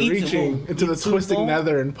is like Itsumu. reaching into the twisting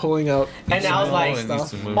nether and pulling out. And I was like, And used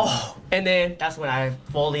to move. oh, and then that's when I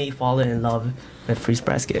fully fallen in love with Fruit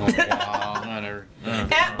Basket. Wow, whatever.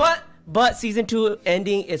 And- but season 2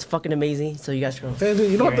 ending is fucking amazing. So you guys should go. Damn,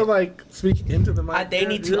 dude, you don't have to like speak into the mic. They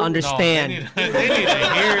need dude. to understand. No, they need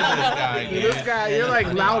to hear this guy. Dude. This guy, you're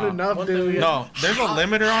like loud enough, dude. No, there's a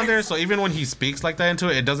limiter on there, so even when he speaks like that into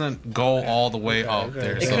it, it doesn't go all the way up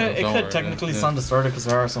there. It so could don't worry. technically sound distorted because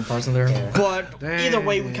there are some parts in there. But either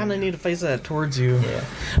way, we kind of need to face that towards you. Yeah.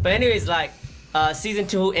 But anyways, like season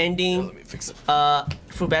 2 ending, Let me fix it.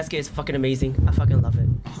 Fruit Basket is fucking amazing. I fucking love it.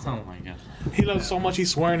 Oh my god. He loves so much he's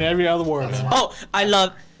swearing every other word. Oh, I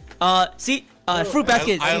love. Fruit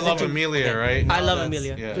Basket. I season love 2. Amelia, right? I love that's-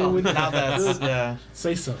 Amelia. Yeah. Dude, Now that's yeah.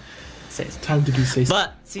 say so. Says. Time to be say so.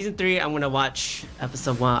 But season 3, I'm gonna watch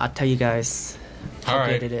episode 1. I'll tell you guys how All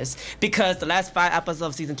right. good it is because the last 5 episodes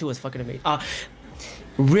of season 2 is fucking amazing.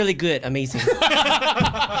 Really good, amazing. All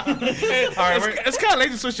right, It's kind of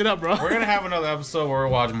late to switch it up, bro. we're gonna have another episode where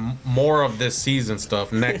we watch more of this season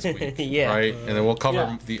stuff next week, Yeah. right? And then we'll cover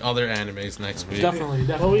Yeah. the other animes next week. Definitely.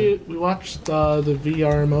 Well, we watched the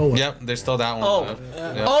VRMO one. Yep, there's still that one. Oh. left.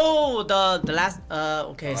 Yep. Oh, the last.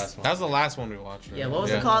 Okay. That's the last one we watched. Right? Yeah. What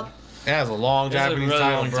was it called? It has a long It's a Japanese really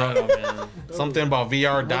title, long bro. title, man. Something about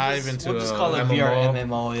VR dive into We'll just a call it MMO. VR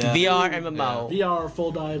MMO. Yeah. VR MMO. VR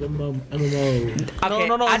full dive MMO. Okay,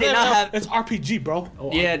 No. I did not have. It's RPG, bro.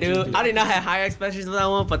 Oh, Yeah, RPG, dude. I did not have high expectations for that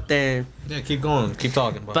one, but then, Yeah, keep going, keep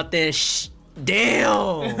talking.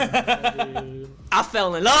 damn, I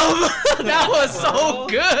fell in love. That was so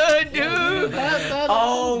good, dude.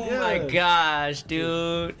 Oh my gosh,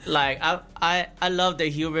 dude! Like I love the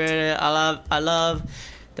humor. I love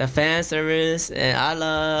the fan service, and I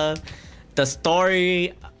love the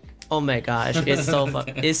story. Oh my gosh, it's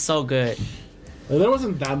it's so good. There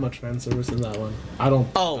wasn't that much fan service in that one. I don't.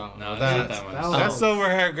 Oh, No, That- that's not that that much. was- That silver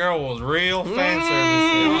haired girl was real fan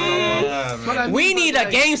service. But I mean, we need a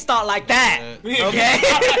GameStop like that. Okay.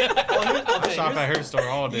 Shop at her store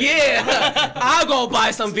all day. Yeah, I'll go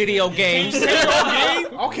buy some video games.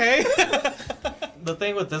 Okay. the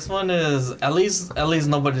thing with this one is at least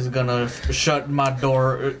nobody's gonna shut my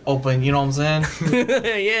door open. You know what I'm saying?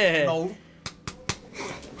 Yeah. No.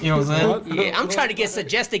 You know what I'm saying? Yeah, I'm trying to get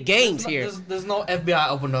suggested games here. There's no FBI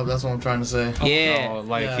opened up. That's what I'm trying to say. Yeah. Oh,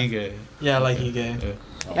 like Yeah. he gay. Yeah, like he gay.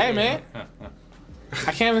 Yeah. Hey, man.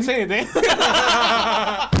 I can't even say anything.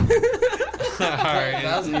 All right.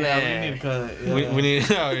 That's, we need to cut it. Yeah. We need.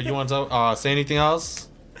 You want to say anything else?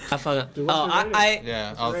 I fucking. Dude, what's Oh, your rating?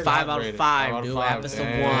 I 5 5 out of rated. 5, dude. Episode 1.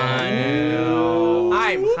 Damn.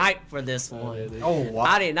 I'm hyped for this one. Oh wow.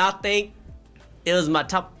 I did not think it was my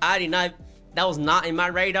top. I did not. That was not in my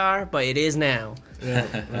radar, but it is now.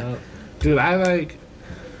 Yeah. Dude, I like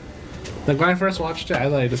when I first watched it, I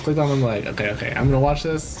like just clicked on them like, okay, I'm gonna watch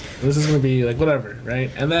this. This is gonna be like whatever, right?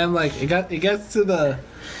 And then like it gets to the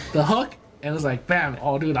hook, and it's like, bam!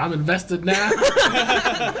 Oh, dude, I'm invested now.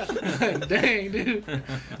 Like, dang, dude,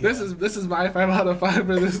 this is my 5 out of 5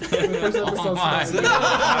 for this first episode. my.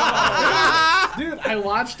 Dude, I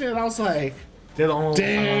watched it and I was like, They're the only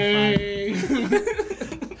dang.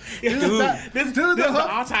 Dude, this the is hook- the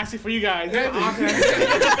autopsy for you guys. Yeah,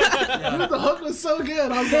 dude, the hook was so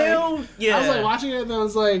good. I was like, Yeah. I was like watching it and I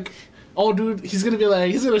was like, oh, dude, he's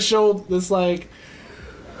gonna show this like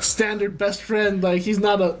standard best friend, like he's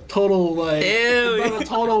not a total like Ew. he's not a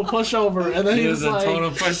total pushover. And then He he was was a like,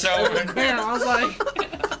 total pushover. man, I was like,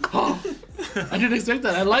 oh, I didn't expect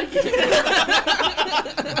that. I like it.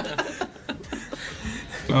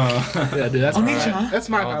 Yeah, dude, that's that's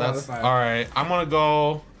my Oh, 5 out of that's 5. all right. I'm gonna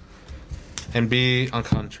go and be on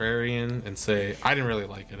contrarian and say I didn't really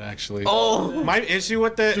like it actually. Oh. My issue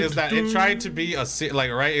with it is that it tried to be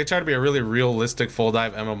it tried to be a really realistic full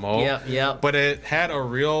dive MMO. Yep. But it had a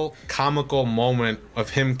real comical moment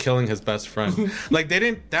of him killing his best friend. Like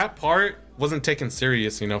that part wasn't taken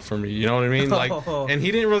serious enough for me. You know what I mean? Like, and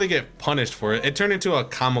he didn't really get punished for it. It turned into a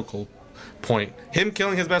comical point. Him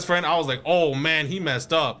killing his best friend, I was like, oh man, he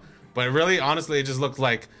messed up. But really, honestly, it just looked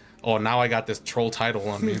like, oh, now I got this troll title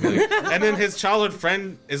on me. Like, and then his childhood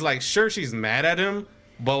friend is like, sure, she's mad at him,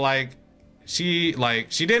 but like, she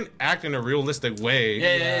didn't act in a realistic way.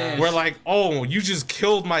 Yeah. Where like, oh, you just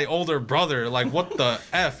killed my older brother. Like, what the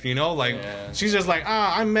f, you know? Like, she's just like,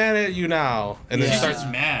 I'm mad at you now, and then she She's starts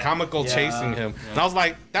just mad. comical chasing him. And I was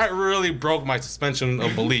like, that really broke my suspension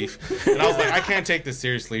of belief. And I was like, I can't take this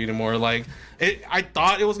seriously anymore. Like, I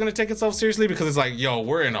thought it was gonna take itself seriously because it's like, yo,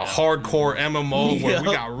 we're in a hardcore MMO where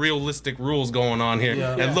we got realistic rules going on here.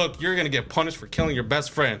 And look, you're gonna get punished for killing your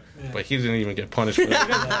best friend, but he didn't even get punished for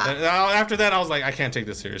that. And after that, I was like, I can't take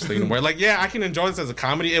this seriously anymore. Like, yeah, I can enjoy this as a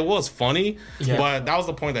comedy. It was funny, but that was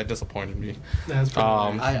the point that disappointed me. That's pretty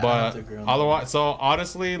I have But to agree on otherwise, so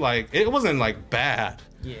honestly, like, it wasn't like bad.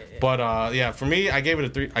 Yeah. But yeah, for me, I gave it a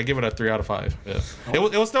 3. I give it a 3 out of 5. Yeah. It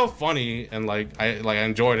was still funny and I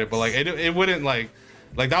enjoyed it, but like it wouldn't like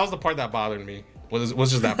that was the part that bothered me. Was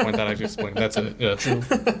just that point that I just explained. That's it. Yeah.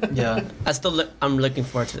 Yeah. I'm looking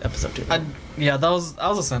forward to episode 2. Yeah, that was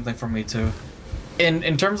the same thing for me too.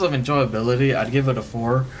 In terms of enjoyability, I'd give it a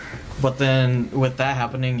 4, but then with that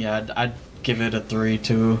happening, yeah, I'd give it a 3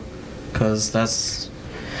 too, cause that's,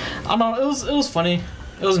 I don't know, it was funny,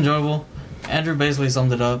 it was enjoyable. Andrew basically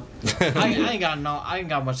summed it up. I ain't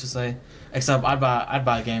got much to say except I'd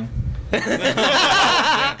buy a game.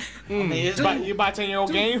 I mean, You buy a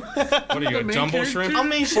 10-year-old game What are you, a jumbo shrimp? I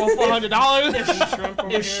mean, for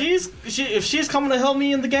 $400. if she's coming to help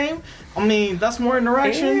me in the game, I mean, that's more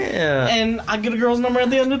interaction, Yeah. and I get a girl's number at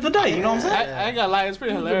the end of the day. You know what I'm saying? I ain't gonna lie, it's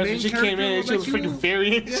pretty hilarious. When she came in and she was freaking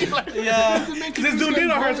fairy. She like, Yeah. this dude did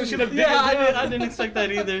on her, so she looked Yeah, I didn't expect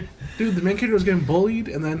that either. Dude, the main character was getting bullied,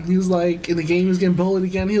 and then he was like, in the game, he was getting bullied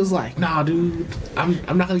again. He was like, nah, dude,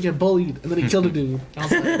 I'm not gonna get bullied. And then he killed a dude. I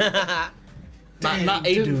was like, Not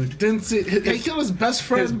a dude. Didn't see. He killed his best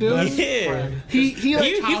friend, dude. Yeah. He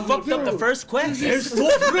fucked up the first quest.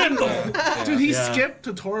 Dude, he skipped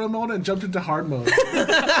tutorial mode and jumped into hard mode.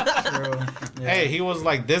 Hey, he was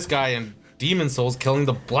like this guy in Demon Souls killing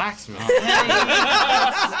the blacksmith.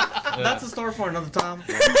 That's a story for another time.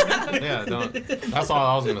 Yeah, that's all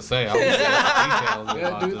I was gonna say. I was gonna details Yeah,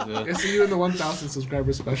 about dude, this. I see you in the 1,000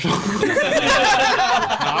 subscriber special. No,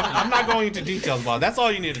 I'm not going into details about it. That's all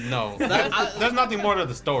you need to know. There's nothing more to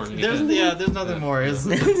the story. There's nothing more.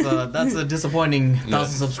 That's a disappointing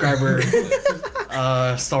 1,000 subscriber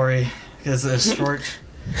story because it's short,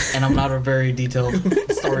 and I'm not a very detailed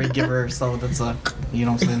story giver. So that's you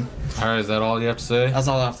know what I'm saying. All right, is that all you have to say? That's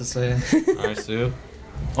all I have to say. All right, Sue.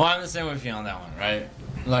 Well, I'm the same with you on that one, right?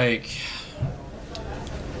 Like,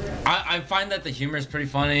 I find that the humor is pretty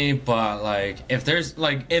funny, but like, if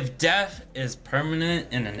death is permanent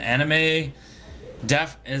in an anime,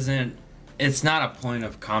 death isn't it's not a point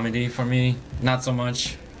of comedy for me, not so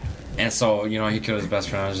much. And so, you know, he killed his best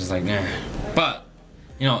friend. I was just like, nah. But,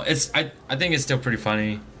 you know, I think it's still pretty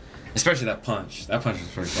funny. Especially that punch. That punch was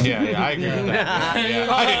pretty funny. Yeah, I agree with that. Yeah,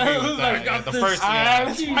 I agree with that. Yeah, the first,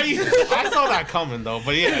 I saw that coming though,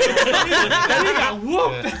 but yeah. He got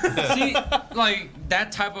whooped. See, like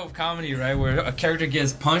that type of comedy, right, where a character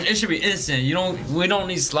gets punched, it should be instant. We don't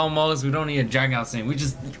need slow mos. We don't need a drag out scene. We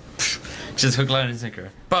just hook, line, and sinker.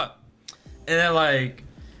 But and then like,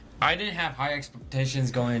 I didn't have high expectations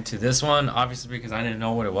going into this one, obviously because I didn't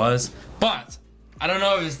know what it was. But I don't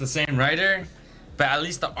know if it's the same writer. But at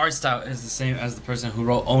least the art style is the same as the person who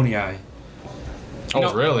wrote Oni-Eye.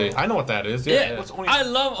 Oh, really? I know what that is. Yeah. What's Oni? I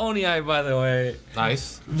love Oni-Eye, by the way.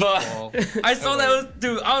 Nice. But Well, I saw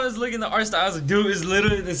dude, I was looking at the art style. I was like, dude, it's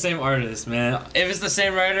literally the same artist, man. If it's the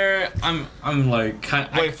same writer, I'm like,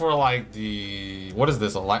 wait for like the what is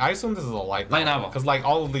this? I assume this is a light novel. Because like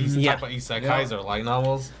all of these Yeah. type of isekais are light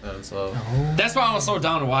novels, and so That's why I was so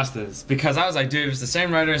down to watch this. Because I was like, dude, if it's the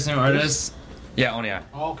same writer, same artist. Yeah, Oni-Eye.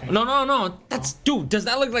 Oh, okay. No. That's dude. Does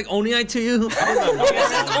that look like Oni-Eye to you? This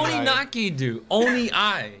is Oninaki, dude.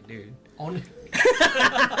 Oni-Eye, dude.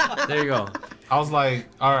 There you go. I was like,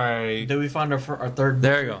 all right. Did we find our third?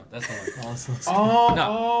 There you go. That's the one. Awesome.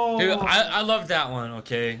 No, dude, I love that one.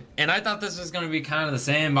 Okay, and I thought this was gonna be kind of the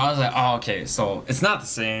same, but I was like, oh, okay, so it's not the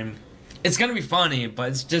same. It's gonna be funny,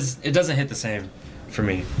 but it doesn't hit the same for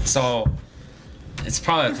me. So it's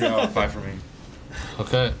probably a 3 out of 5 for me.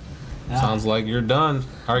 Okay. Sounds like you're done.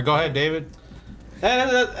 All right, go ahead, David.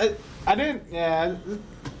 I didn't. Yeah,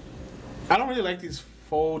 I don't really like these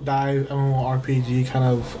full dive MMORPG kind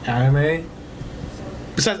of anime.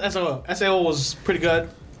 Besides SAO, SAO was pretty good.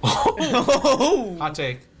 Hot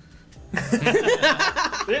take.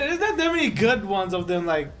 There's not that many good ones of them,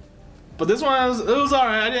 like. But this one it was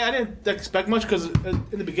alright. I didn't expect much because in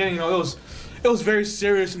the beginning, you know, it was very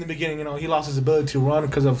serious in the beginning. You know, he lost his ability to run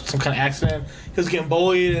because of some kind of accident. He was getting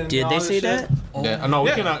bullied and Did all they this say shit. that? Yeah, no, we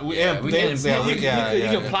Yeah. cannot. We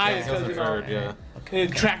can apply it because, you know, Yeah.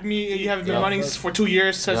 It tracked me. You haven't been Yep. running for 2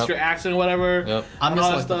 years since Yep. your accident, whatever. Yep. I and missed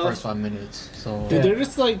all like that the stuff. first 5 minutes. So Dude, they're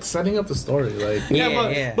just like setting up the story.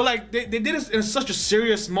 Like, But like they did it in such a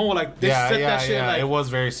serious mode. Like they Yeah, set yeah, that shit yeah. like It was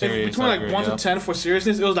very serious. between I like agree, 1 yeah. to 10 for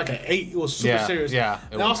seriousness. It was like an 8. It was super Yeah, serious. yeah, it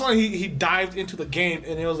And all of was. a sudden he dived into the game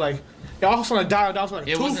and it was like. It all of a sudden dialed down to like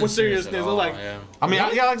It 2 wasn't for serious seriousness. at It was all, like yeah. I mean,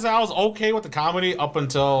 like I said, I was okay with the comedy up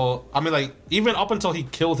until even up until he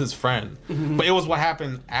killed his friend. But it was what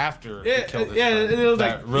happened after he killed his friend. and it was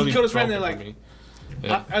that like he killed his friend broke and it for like me.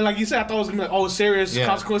 Yeah. and like you said, I thought it was gonna be like serious Yeah.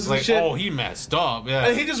 consequences like, and shit. oh, he messed up. Yeah.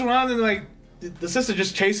 And he just ran and like the sister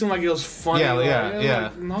just chased him like it was funny. Yeah, like, yeah, and I'm yeah.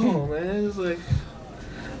 like, no, man, it's like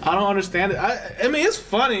I don't understand it. I mean, it's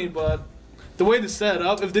funny, but the way they set it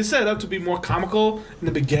up, if they set it up to be more comical in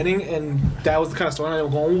the beginning, and that was the kind of story they were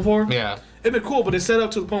going for, Yeah. it'd be cool. But they set it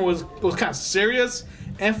up to the point where it was kind of serious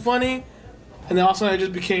and funny, and then also it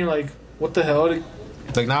just became like, what the hell?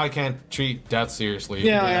 Like now I can't treat death seriously.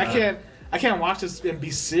 Yeah, like, I can't watch this and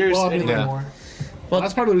be serious Well, I mean, anymore. well,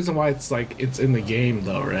 that's part of the reason why it's like it's in the game,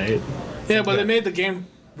 though, right? Yeah, but they made the game.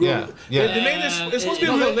 Yeah, yeah. They made this. It's supposed to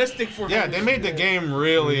be realistic for. Yeah, they made the game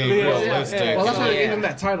really Yeah, realistic. yeah. Well, that's why they Yeah. gave him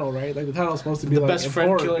that title, right? Like the title's supposed to be The like best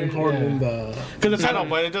friend important killer, in yeah. the. Because the I know, title,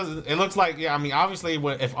 but it doesn't. It looks like I mean, obviously,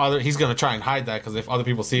 if he's gonna try and hide that because if other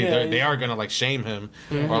people see it, Yeah, they are gonna like shame him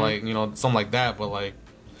or like something like that. But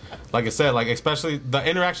like I said, like especially the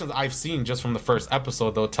interactions I've seen just from the first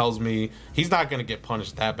episode though tells me he's not gonna get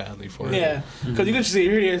punished that badly for it. yeah, because you can see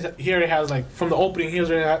he already has like from the opening. It's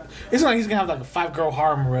not like he's gonna have like a 5-girl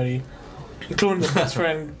harem already, including the best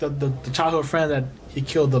friend, the childhood friend that he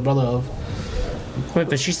killed the brother of. Wait,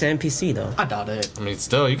 but she's an NPC though. I doubt it. I mean,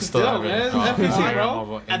 still you can still Still, have man, it. NPC,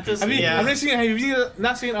 bro. At this- Have you, Yeah. have you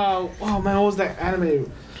not seen? Oh man, what was that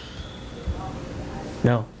anime?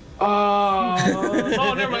 No.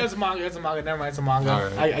 Oh, never mind. It's a manga. Never mind. It's a manga. All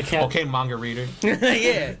right. I can't. Okay, manga reader.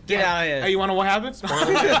 Yeah, get out of Hey, here. you wanna know what happened?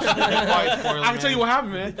 I can tell you what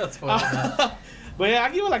happened, man. That's fine. But yeah,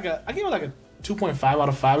 I give it like a 2.5 out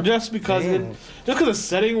of 5 just because the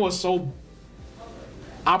setting was so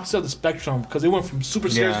opposite of the spectrum because it went from super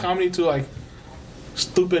serious Yeah. comedy to like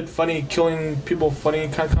stupid, funny, killing people, funny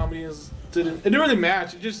kind of comedies. It didn't really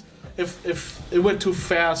match. It just if it went too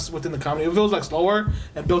fast within the comedy, if it was like slower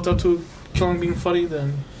and built up to killing being funny,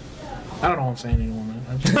 then I don't know what I'm saying anymore, man.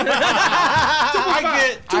 I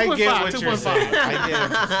get what 2.5, you're saying. I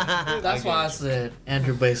get it. That's why I said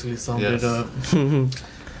Andrew basically summed Yes. it up. Put in my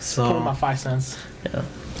So 5 cents.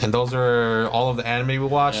 And those are all of the anime we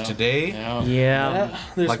watched today. Yeah. Yeah.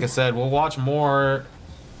 There's- Like I said, we'll watch more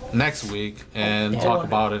next week and talk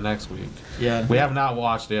about it next week. Yeah. We have not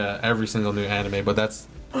watched every single new anime, but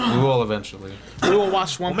we will eventually. We will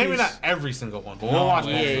watch One Piece. Maybe not every single one, but we'll watch.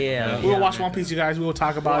 Yeah. We will watch One Piece, you guys. We will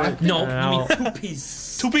talk about it. No, you mean Two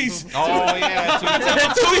Piece. Two Piece. Oh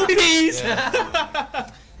yeah, Two Piece.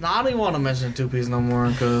 Nah, I don't even want to mention Two Piece no more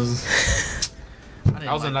because.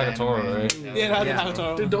 that was in Nagatoro, right? Yeah, that's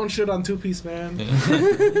Naruto. Dude, don't shit on Two Piece, man.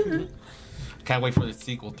 Can't wait for the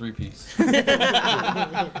sequel, 3-piece.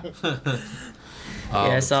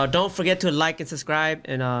 Yeah, so don't forget to like and subscribe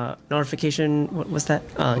and notification. What's that?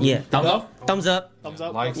 Yeah. Thumbs up. Thumbs up. Thumbs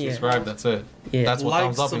up. Like, Yeah. subscribe. That's it. Yeah. That's what Like,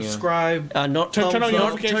 thumbs up subscribe, Turn on your thumbs up,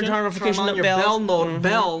 notification. Turn turn on your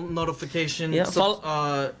bell notification. Yeah,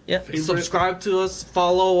 Subscribe to us.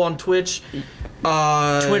 Follow on Twitch,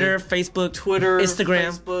 Twitter, Facebook,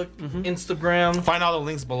 Instagram. Facebook, Instagram, Find all the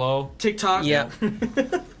links below. TikTok. Yeah.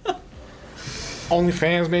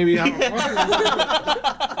 OnlyFans, maybe. I don't know.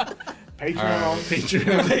 Patreon. All right.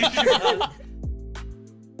 Patreon.